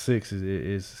 5, and 6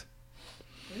 is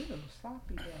Ew,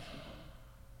 sloppy basketball.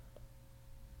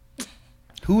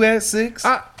 Who at 6?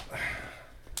 I'm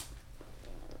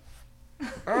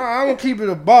gonna keep it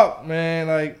a buck, man.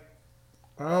 Like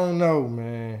I don't know,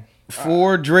 man.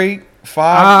 4 Drake, 5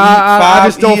 I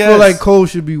just don't ES. feel like Cole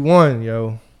should be one,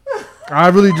 yo. I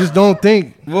really just don't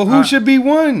think. Well, who should be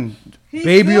one? He's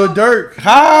Baby still- or Dirk?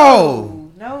 How?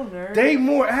 No, nerd. They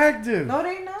more active. No,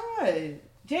 they not.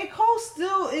 J. Cole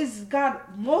still is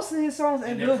got most of his songs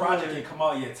in And their project Billboard. ain't come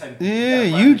out yet. Technically. Yeah,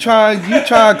 That you project-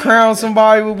 try to crown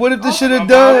somebody. But what if this shit have I'm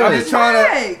done? just trying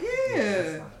to. Right,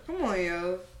 yeah. Come on,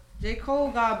 yo. J.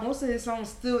 Cole got most of his songs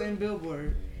still in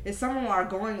Billboard. And some of them are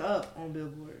going up on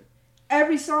Billboard.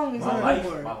 Every song is My on life,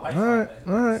 Billboard. my life. All right, like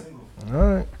that. all right. Single.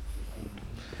 All right.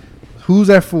 Who's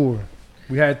at 4?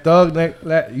 We had Thug.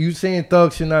 You saying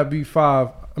Thug should not be 5?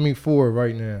 I mean 4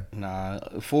 right now. Nah,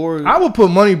 4. I would put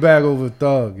Moneybag over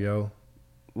Thug, yo.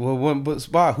 Well, one but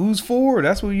spot. Who's 4?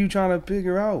 That's what you trying to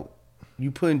figure out.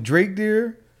 You putting Drake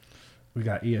there We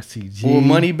got ESTG or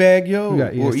Moneybag Yo We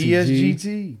got or ESTG.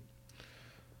 ESGT?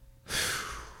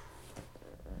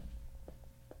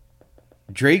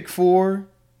 Drake 4,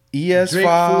 ES Drake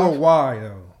 5. 4. Why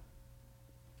though?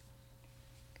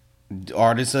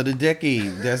 Artist of the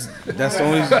decade. That's the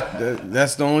only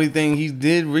that's the only thing he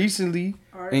did recently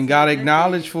Artist and of got the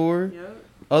acknowledged decade. for. Yep.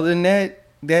 Other than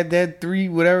that 3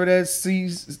 whatever that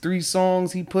 3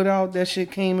 songs he put out, that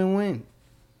shit came and went.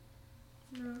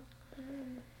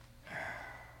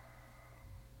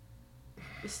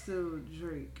 It's still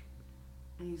Drake.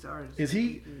 He's artist. Is of the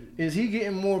he decade. is he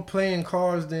getting more playing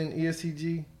cards than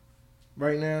ESTG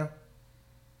right now?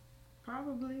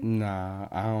 Probably. Nah,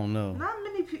 I don't know. Not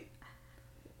many people.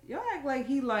 Y'all act like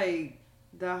he like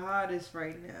the hottest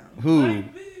right now. Who?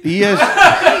 ES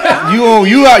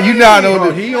you not on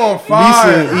Bro, the he on Visa,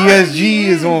 fire. ESG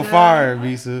is on fire,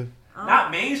 Visa. Not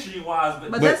mainstream wise,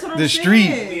 but But that's what I'm the saying. street.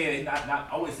 yeah, not. I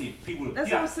always see people. That's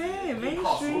he what got- I'm saying, he ain't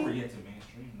crossed mainstream. over yet to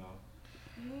mainstream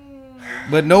though.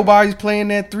 But nobody's playing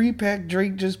that 3-pack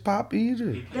Drake just pop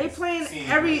either. They playing Seeing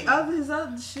every Green. other his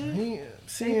other shit. He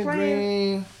seeing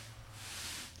playing- Green.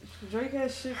 Drake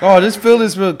has shit. Oh, this feel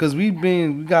this real because we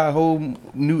got whole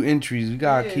new entries. We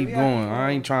gotta Yeah, keep we gotta going. keep I going.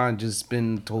 ain't trying to just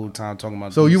spend the whole time talking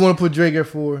about. So this. you want to put Drake at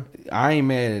 4? I ain't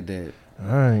mad at that. All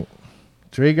right.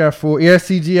 Drake got 4.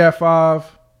 ESTG at 5.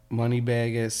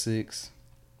 Moneybag at 6.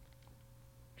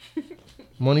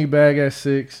 Moneybag at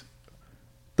 6.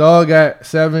 Thug at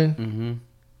 7. Mm-hmm.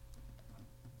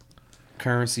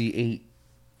 Currency 8.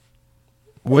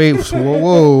 Wait,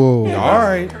 whoa. All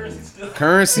right. Currency still.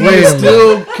 Currency Wait is a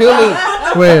still killing.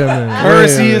 Wait a minute.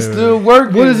 Currency wait a is minute. still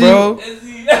working, What is he- bro. Is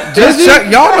he? Just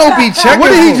check. Y'all don't be checking. What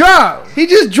did he for- drop? He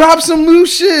just dropped some new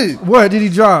shit. What did he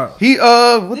drop? He what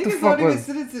the Niggas fuck don't even was?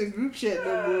 send it to the group chat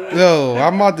no more. Yo,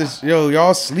 I'm about to. Yo,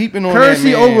 y'all sleeping on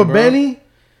Currency that man, over bro. Benny?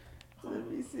 Let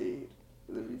me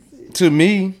see. To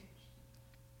me,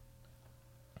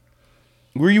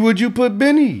 where would you put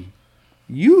Benny?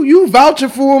 You vouching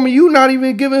for him and you not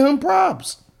even giving him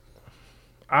props.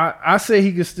 I say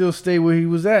he could still stay where he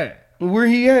was at. Where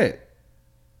he at?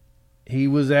 He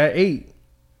was at 8.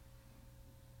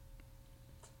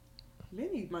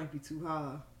 Benny might be too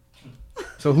high.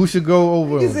 So who should go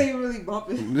over Niggas him? ain't really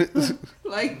bumping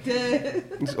like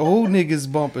that. These old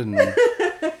niggas bumping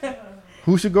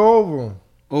Who should go over him?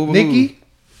 over Nikki?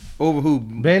 Who? Over who?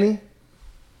 Benny?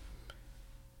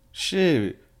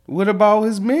 Shit. What about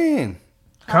his man?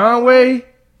 Conway?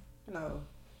 No.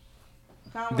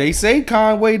 Conway. They say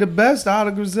Conway the best out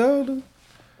of Griselda.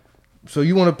 So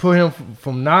you want to put him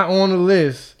from not on the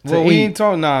list to Well, 8? we ain't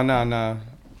talking. Nah.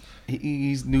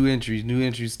 He's new entries. New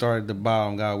entries start at the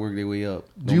bottom. Gotta work their way up.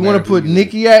 Do you want to put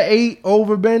Nikki at 8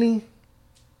 over Benny?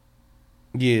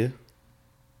 Yeah,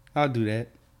 I'll do that.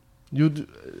 You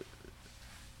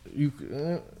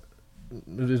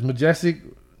is Majestic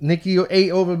Nicki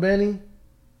 8 over Benny?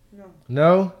 No.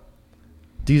 No?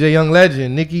 DJ Young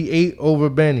Legend, Nicki 8 over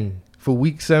Benny for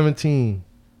week 17.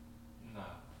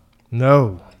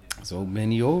 No. So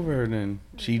Benny over, then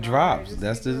she drops.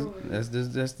 That's the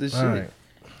shit. All right.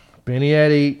 Benny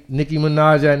at 8, Nicki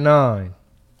Minaj at 9.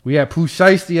 We had Pooh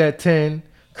Shiesty at 10,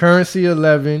 Currency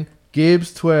 11,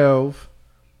 Gibbs 12,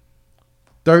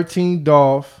 13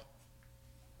 Dolph,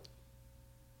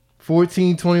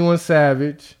 14 21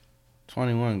 Savage.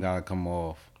 21 gotta come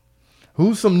off.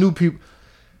 Who's some new people?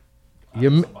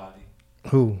 Somebody.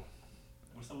 Who?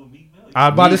 What's up with Meek Mill? I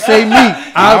was about to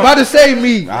say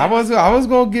Meek. I was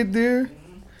gonna get there.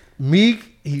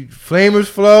 Meek, Flamers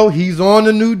Flow. He's on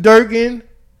the new Durkin.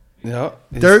 Yep.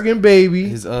 Durkin baby.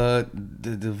 His the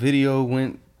video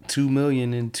went 2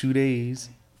 million in 2 days.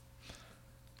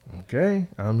 Okay,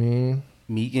 I mean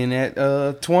Meek in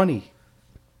at 20.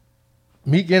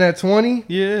 Meek in at 20.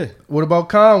 Yeah. What about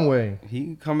Conway?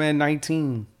 He come at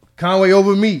 19. Conway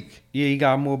over Meek. Yeah, he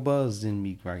got more buzz than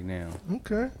Meek right now.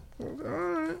 Okay, all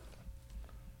right.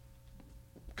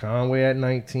 Conway at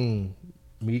 19,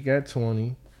 Meek at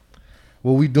 20.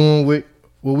 What we doing with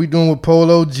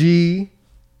Polo G,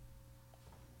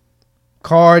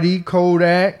 Cardi,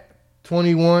 Kodak,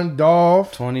 21,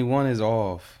 Dolph. 21 is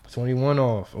off. 21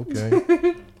 off.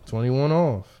 Okay. 21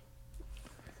 off.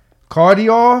 Cardi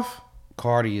off?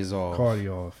 Cardi is off. Cardi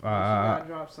off. I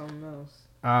dropped something else.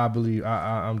 I believe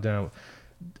I'm down.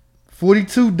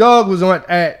 42 Doug was on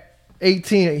at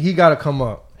 18. He got to come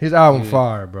up. His album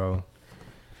fire, bro.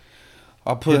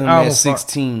 I'll put His him album at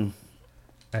 16.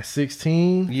 At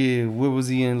 16? Yeah, where was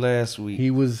he in last week?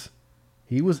 He was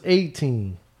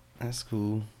 18. That's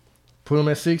cool. Put him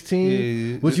at 16?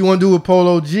 Yeah. What you want to do with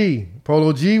Polo G?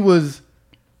 Polo G was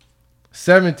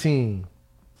 17.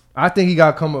 I think he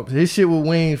got to come up. His shit with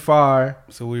Wayne fire.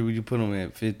 So where would you put him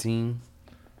at? 15?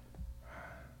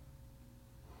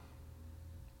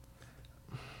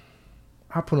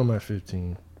 I put him at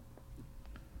 15.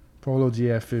 Polo G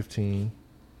at 15.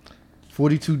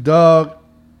 42 Doug.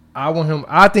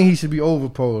 I think he should be over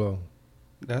Polo.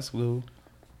 That's cool.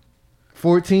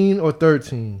 14 or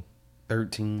 13?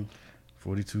 13.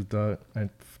 42 Doug at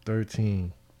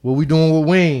 13. What we doing with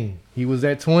Wayne? He was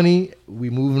at 20. We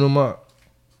moving him up.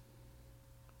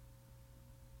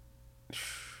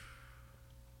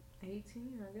 18,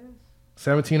 I guess.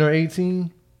 17 or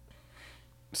 18?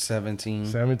 17.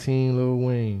 17, Lil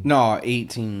Wayne. No,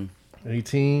 18.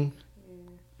 18?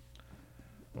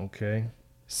 Okay.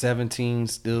 17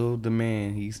 still the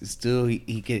man. He's still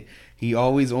he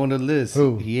always on the list.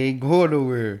 Who? He ain't going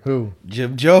nowhere. Who?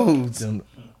 Jim Jones.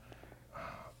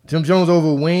 Jim Jones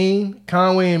over Wayne,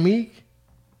 Conway, and Meek?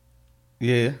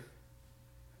 Yeah.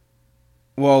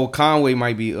 Well, Conway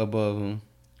might be above him.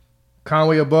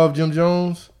 Conway above Jim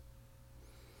Jones?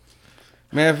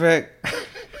 Matter of fact,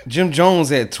 Jim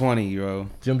Jones at 20, bro.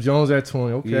 Jim Jones at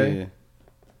 20, okay. Yeah.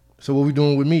 So what we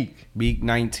doing with Meek? Meek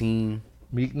 19,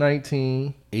 Meek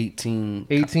 19, 18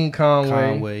 18 Conway,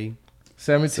 Conway,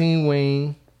 17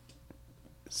 Wayne.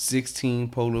 16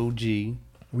 Polo G.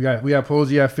 We got Polo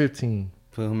G at 15.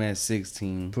 Put him at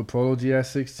 16. Put Polo G at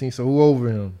 16. So who over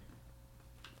him?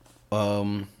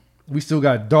 We still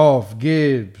got Dolph,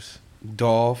 Gibbs.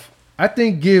 Dolph. I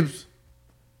think Gibbs.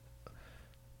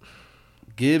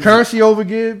 Gibbs. Currency over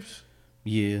Gibbs.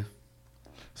 Yeah.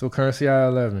 So Currency at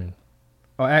 11.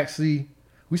 Oh, actually,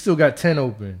 we still got 10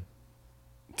 open.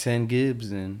 10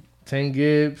 Gibbs and 10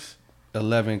 Gibbs.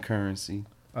 11 Currency.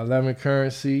 11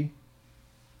 Currency.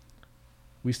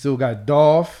 We still got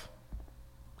Dolph.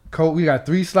 We got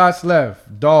 3 slots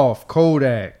left. Dolph,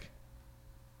 Kodak,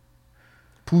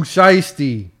 Pooh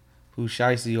Shiesty. Pooh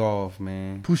Shiesty off,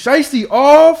 man. Pooh Shiesty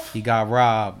off. He got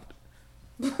robbed.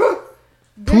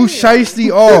 Pooh Shiesty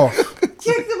off. Kicked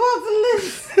him off the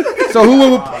list. So who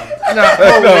will?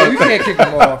 No, you can't kick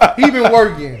him off. He been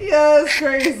working. Yeah, it's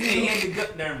crazy.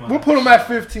 We'll put him at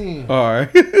 15. All right.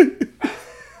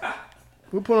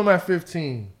 We'll put him at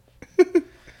 15.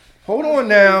 Hold on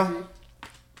now.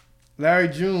 Larry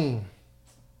June.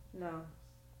 No.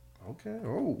 Okay.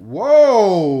 Oh,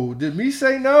 whoa. Did me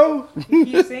say no? He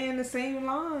keeps saying the same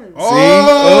lines. Oh.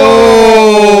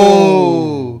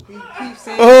 He keeps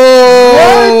saying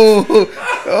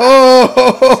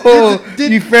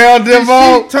You found them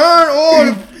out. Turn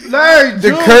on Larry June.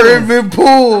 The curtain been I'm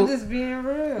pulled. just being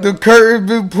real. The curtain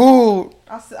been pulled.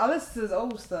 I listen to his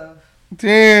old stuff.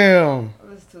 Damn. I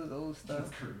listen to his old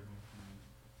stuff.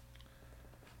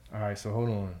 All right, so hold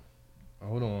on.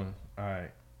 All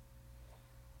right.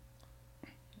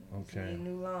 Okay.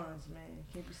 New lines, man.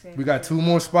 Can't be saying We got 2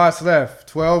 more spots left.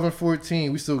 12 and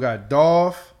 14. We still got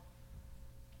Dolph.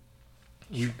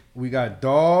 We got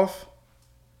Dolph.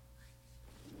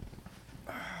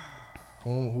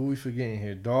 Who we forgetting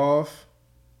here? Dolph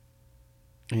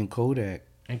And Kodak.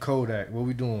 and Kodak. What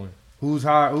we doing? Who's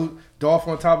high? Dolph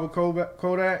on top of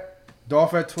Kodak?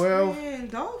 Dolph at 12? Man,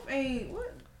 Dolph ain't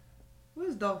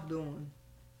what's Dolph doing?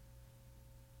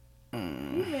 He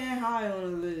man high on the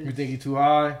list. You think he too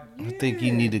high? I think he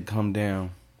need to come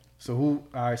down. So who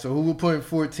will put in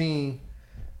 14?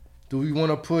 Do we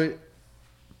want to put...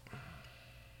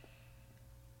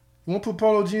 You want to put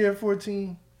Polo G at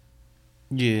 14?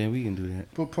 Yeah, we can do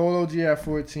that. Put Polo G at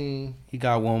 14. He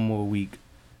got one more week.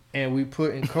 And we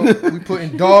putting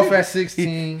Dolph at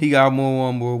 16. He got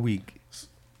one more week.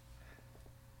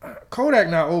 Kodak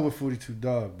not over 42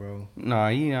 Dog, bro. Nah,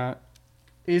 he not.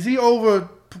 Is he over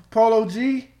Polo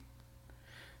G?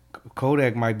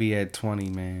 Kodak might be at 20,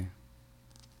 man.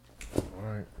 All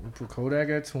right, we put Kodak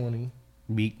at 20.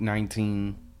 Meek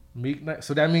 19.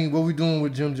 So that means what we doing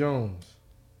with Jim Jones?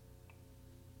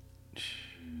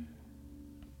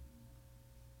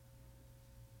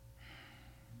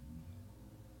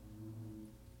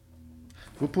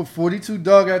 We'll put 42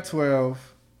 Dog at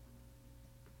 12.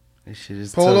 This shit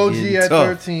is Polo tough, G getting at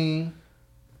tough. 13.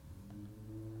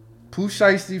 Pooh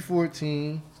Shiesty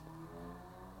 14.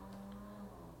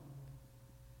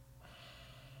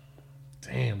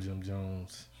 Damn, Jim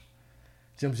Jones.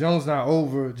 Jim Jones not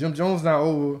over.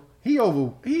 He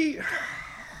over. He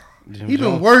been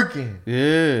Jones. working.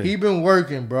 Yeah. He been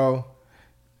working, bro.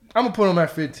 I'm gonna put him at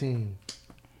 15.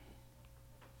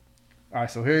 All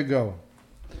right, so here you go.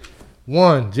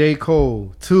 1, J.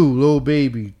 Cole. 2, Lil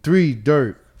Baby. 3,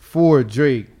 Durk. 4,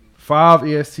 Drake. 5,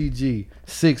 ESTG.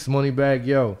 6, Moneybagg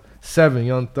Yo. 7,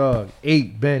 Young Thug.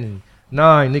 8, Benny.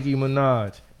 9, Nicki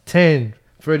Minaj. 10,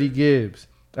 Freddie Gibbs.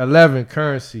 11,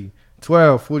 Currency.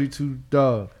 12, 42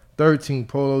 Dog. 13,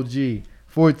 Polo G.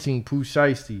 14, Pooh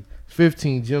Shiesty.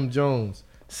 15, Jim Jones.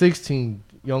 16,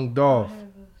 Young Dolph.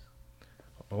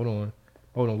 Hold on.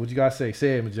 What you gotta say?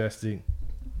 Say it, Majestic.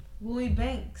 Louis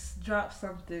Banks dropped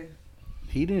something.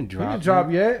 He didn't He drop didn't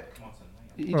drop yet.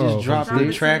 He Oh, just dropped okay.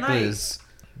 the track Tonight. list.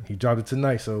 He dropped it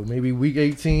tonight, so maybe week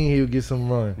 18 he'll get some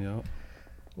run. Yep.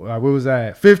 All right, where was I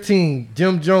at? 15,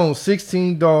 Jim Jones.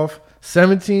 16, Dolph.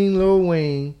 17, Lil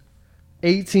Wayne.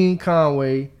 18,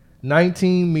 Conway.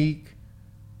 19, Meek.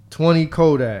 20,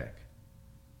 Kodak.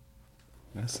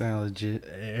 That sounds legit.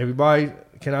 Everybody,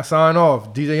 can I sign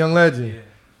off? DJ Young Legend. Yeah.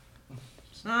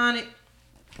 Sonic.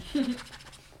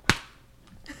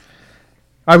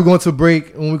 All right, we're going to a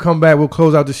break. When we come back, we'll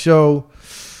close out the show.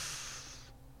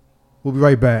 We'll be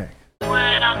right back.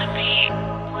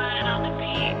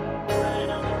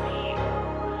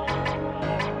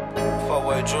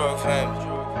 Four-way drug family.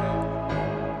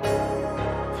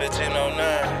 1509.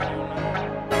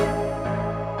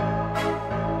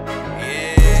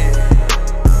 Yeah.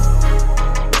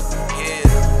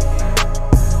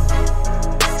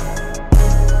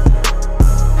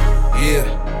 Yeah.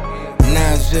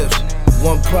 9 zips.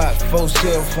 1 pot, 4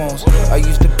 cell phones. I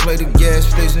used to play the gas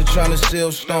station tryna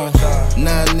sell stones.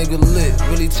 9 nigga lit,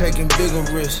 really taking bigger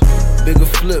risks. Bigger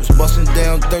flips, busting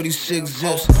down 36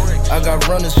 zips. I got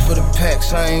runners for the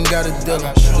packs, I ain't got a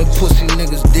dealer. The pussy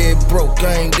niggas dead broke,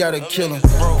 I ain't gotta kill him.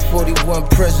 41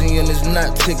 president is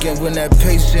not ticking. When that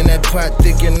pace in that pot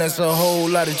thickin', that's a whole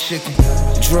lot of chicken.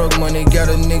 Drug money got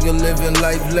a nigga living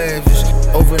life lavish.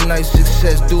 Overnight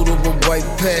success due to a white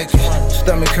package.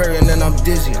 Stomach hurting and I'm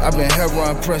dizzy, I've been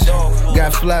heroin pressing.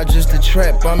 Got fly just to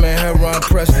trap, I'm in heroin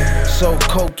pressing. So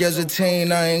coke as a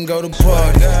teen, I ain't go to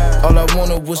party. All I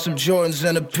wanted was some Jordans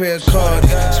and a pair of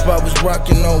Cardis. Spot was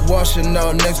rocking on Washington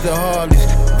out next to Harley's.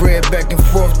 Bread back and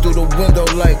forth through the window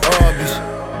like Arby's.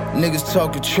 Niggas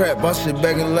talking trap, I sit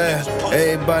back and laugh.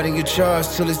 Everybody get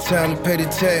charged till it's time to pay the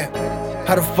tab.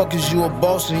 How the fuck is you a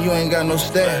boss and you ain't got no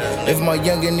staff? If my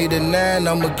youngin' need a 9,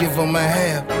 I'ma give him a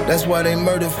half. That's why they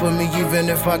murder for me even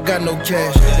if I got no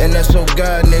cash. And that's so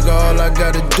God, nigga, all I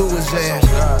gotta do is ask.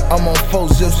 I'm on 4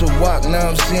 zips of walk, now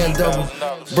I'm seeing double.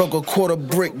 Broke a quarter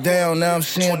brick down, now I'm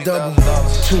seeing double.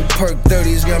 2 perk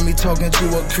 30s got me talking to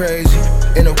her crazy.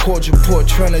 In a quarter port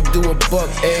tryna do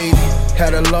 $180.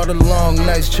 Had a lot of long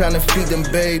nights tryna feed them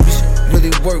babies.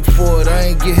 Really work for it,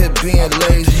 I ain't get here being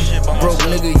lazy. Broke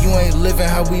nigga, you ain't living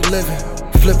how we living.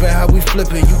 Flipping how we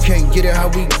flipping, you can't get it how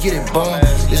we get it, bum.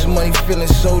 This money feeling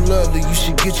so lovely, you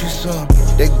should get you some.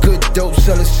 That good dope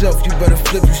sell itself, you better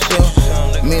flip you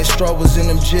some. Me and Straw was in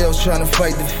them jails trying to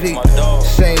fight defeat.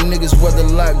 Same niggas weather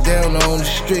lockdown on the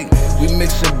street. We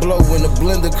mix and blow in the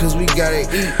blender cause we gotta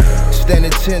eat.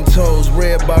 Standing 10 toes,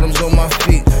 red bottoms on my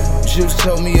feet. Juice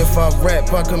told me if I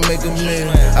rap, I can make a meal.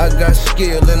 I got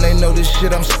skill and they know this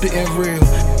shit I'm spitting real.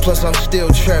 Plus I'm still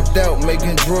trapped out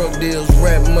making drug deals.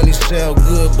 Rap money sound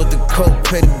good, but the coke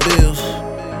pay the bills.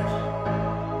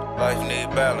 Life need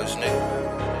balance, nigga.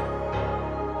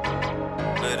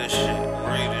 Live this shit,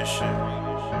 breathe this shit.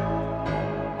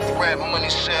 Rap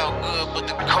money sell good, but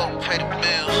the coke pay the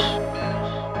bills.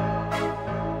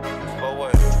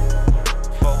 Forward.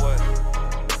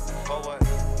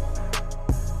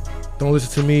 Don't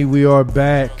listen to me. We are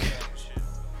back.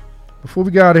 Before we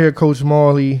get out of here, Coach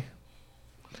Marley,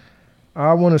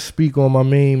 I want to speak on my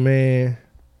main man,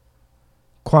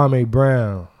 Kwame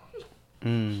Brown.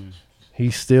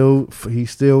 He's still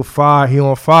fire. He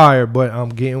on fire, but I'm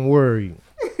getting worried.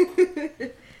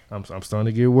 I'm starting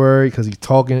to get worried because he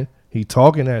talking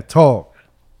that talk.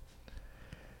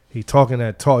 He talking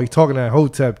that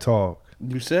Hotep talk.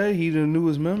 You said he the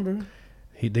newest member.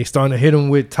 They starting to hit him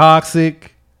with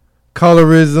toxic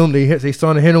colorism. They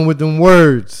starting to hit him with them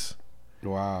words.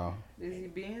 Wow. Is he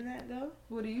being that though?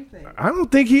 What do you think? I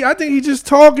think he just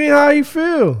talking how he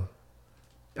feel.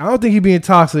 I don't think he being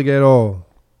toxic at all.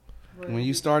 When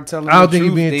you start telling I don't the think truth,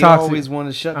 he being they toxic. always want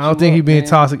to shut you I don't think he up, being man.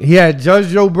 toxic. He had Judge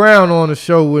Joe Brown on the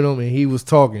show with him, and he was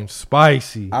talking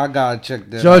spicy. I gotta check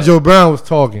that Judge out. Joe Brown was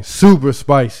talking super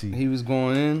spicy. He was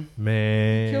going in.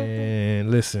 Man,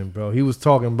 listen, bro. He was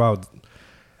talking about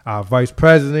our vice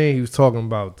president. He was talking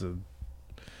about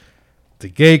the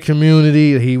gay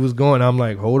community. He was going. I'm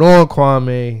like, hold on,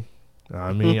 Kwame.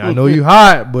 I mean, I know you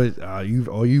hot, but are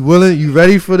you willing? You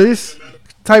ready for this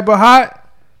type of hot?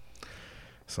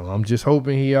 So I'm just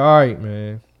hoping he all right,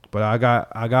 man. But I got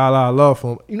a lot of love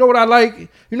for him. You know what I like?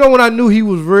 You know when I knew he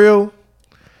was real?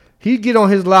 He'd get on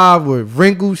his live with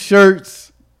wrinkled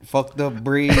shirts. Fucked up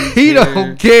braids. He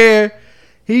don't care.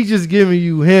 He just giving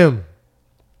you him.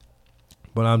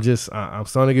 But I'm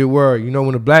starting to get worried. You know,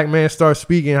 when a black man starts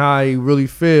speaking how he really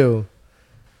feel,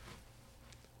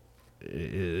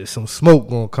 some smoke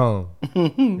gonna come. You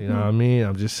know what I mean?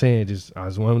 I'm just saying. I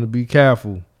just want him to be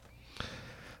careful.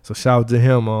 So shout out to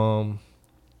him.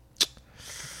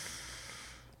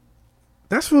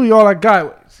 That's really all I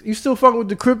got. You still fucking with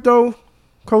the crypto,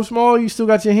 Coach Small? You still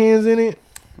got your hands in it?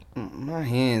 My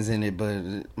hands in it, but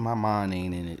my mind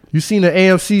ain't in it. You seen the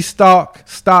AMC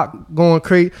stock going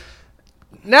crazy?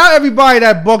 Now everybody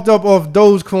that bucked up off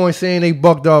Dogecoin saying they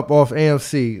bucked up off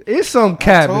AMC. It's some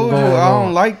capping going on. I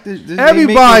don't like this.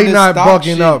 Everybody not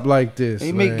bucking up like this.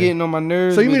 They man. make getting on my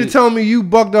nerves. So you mean to tell me you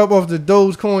bucked up off the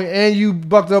Dogecoin and you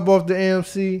bucked up off the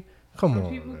AMC? Come Some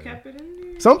on, people man. kept it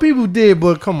in there. Some people did,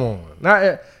 but come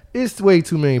on. It's way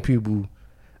too many people.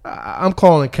 I'm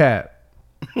calling cap.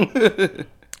 NBA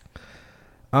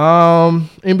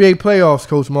playoffs,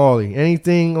 Coach Marley.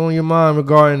 Anything on your mind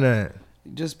regarding that?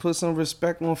 Just put some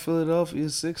respect on Philadelphia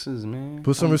Sixers, man.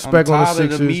 Put some respect on the I'm tired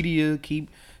of Sixers. the media keep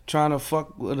trying to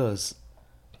fuck with us.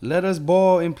 Let us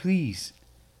ball in peace.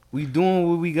 We doing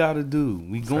what we gotta do.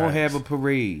 We gonna have a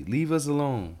parade. Leave us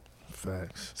alone.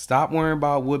 Facts. Stop worrying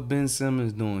about what Ben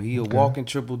Simmons doing. He a walking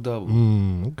triple double.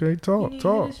 Okay, talk.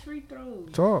 His free throws.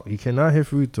 Talk. He cannot hit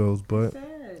free throws, but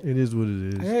Sad. it is what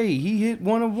it is. Hey, he hit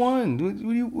 1 of 1.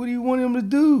 What do you want him to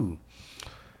do?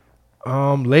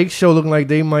 Lake Show looking like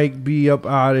they might be up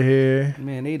out of here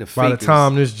Man, they the fakers. by the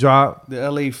time this drop. The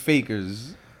LA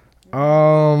fakers.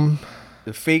 The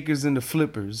fakers and the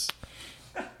flippers.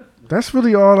 That's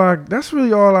really all I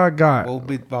got. Both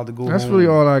bit about to go That's home. really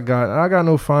all I got. I got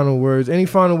no final words. Any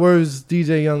final words,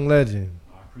 DJ Young Legend?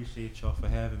 I appreciate y'all for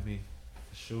having me.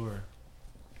 For sure.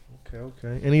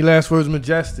 Okay. Any last words,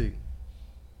 Majestic?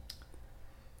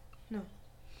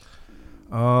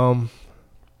 No.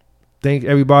 Thank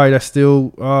everybody that's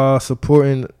still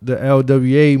supporting the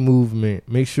LWA movement.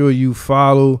 Make sure you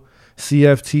follow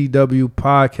CFTW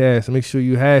Podcast. Make sure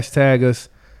you hashtag us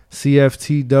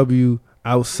CFTW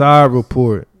Outside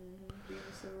Report.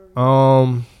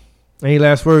 Any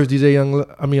last words, DJ Young?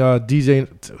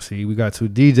 DJ. See, we got two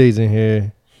DJs in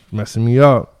here messing me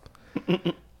up.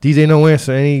 DJ No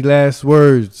Answer. Any last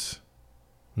words?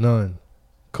 None.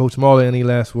 Coach Marley. Any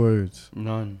last words?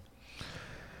 None.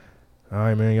 All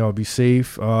right, man. Y'all be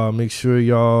safe. Make sure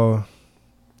y'all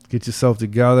get yourself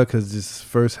together because this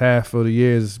first half of the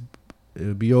year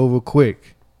it'll be over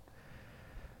quick.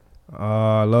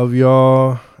 I love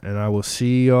y'all, and I will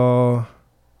see y'all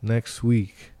next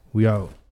week. We out.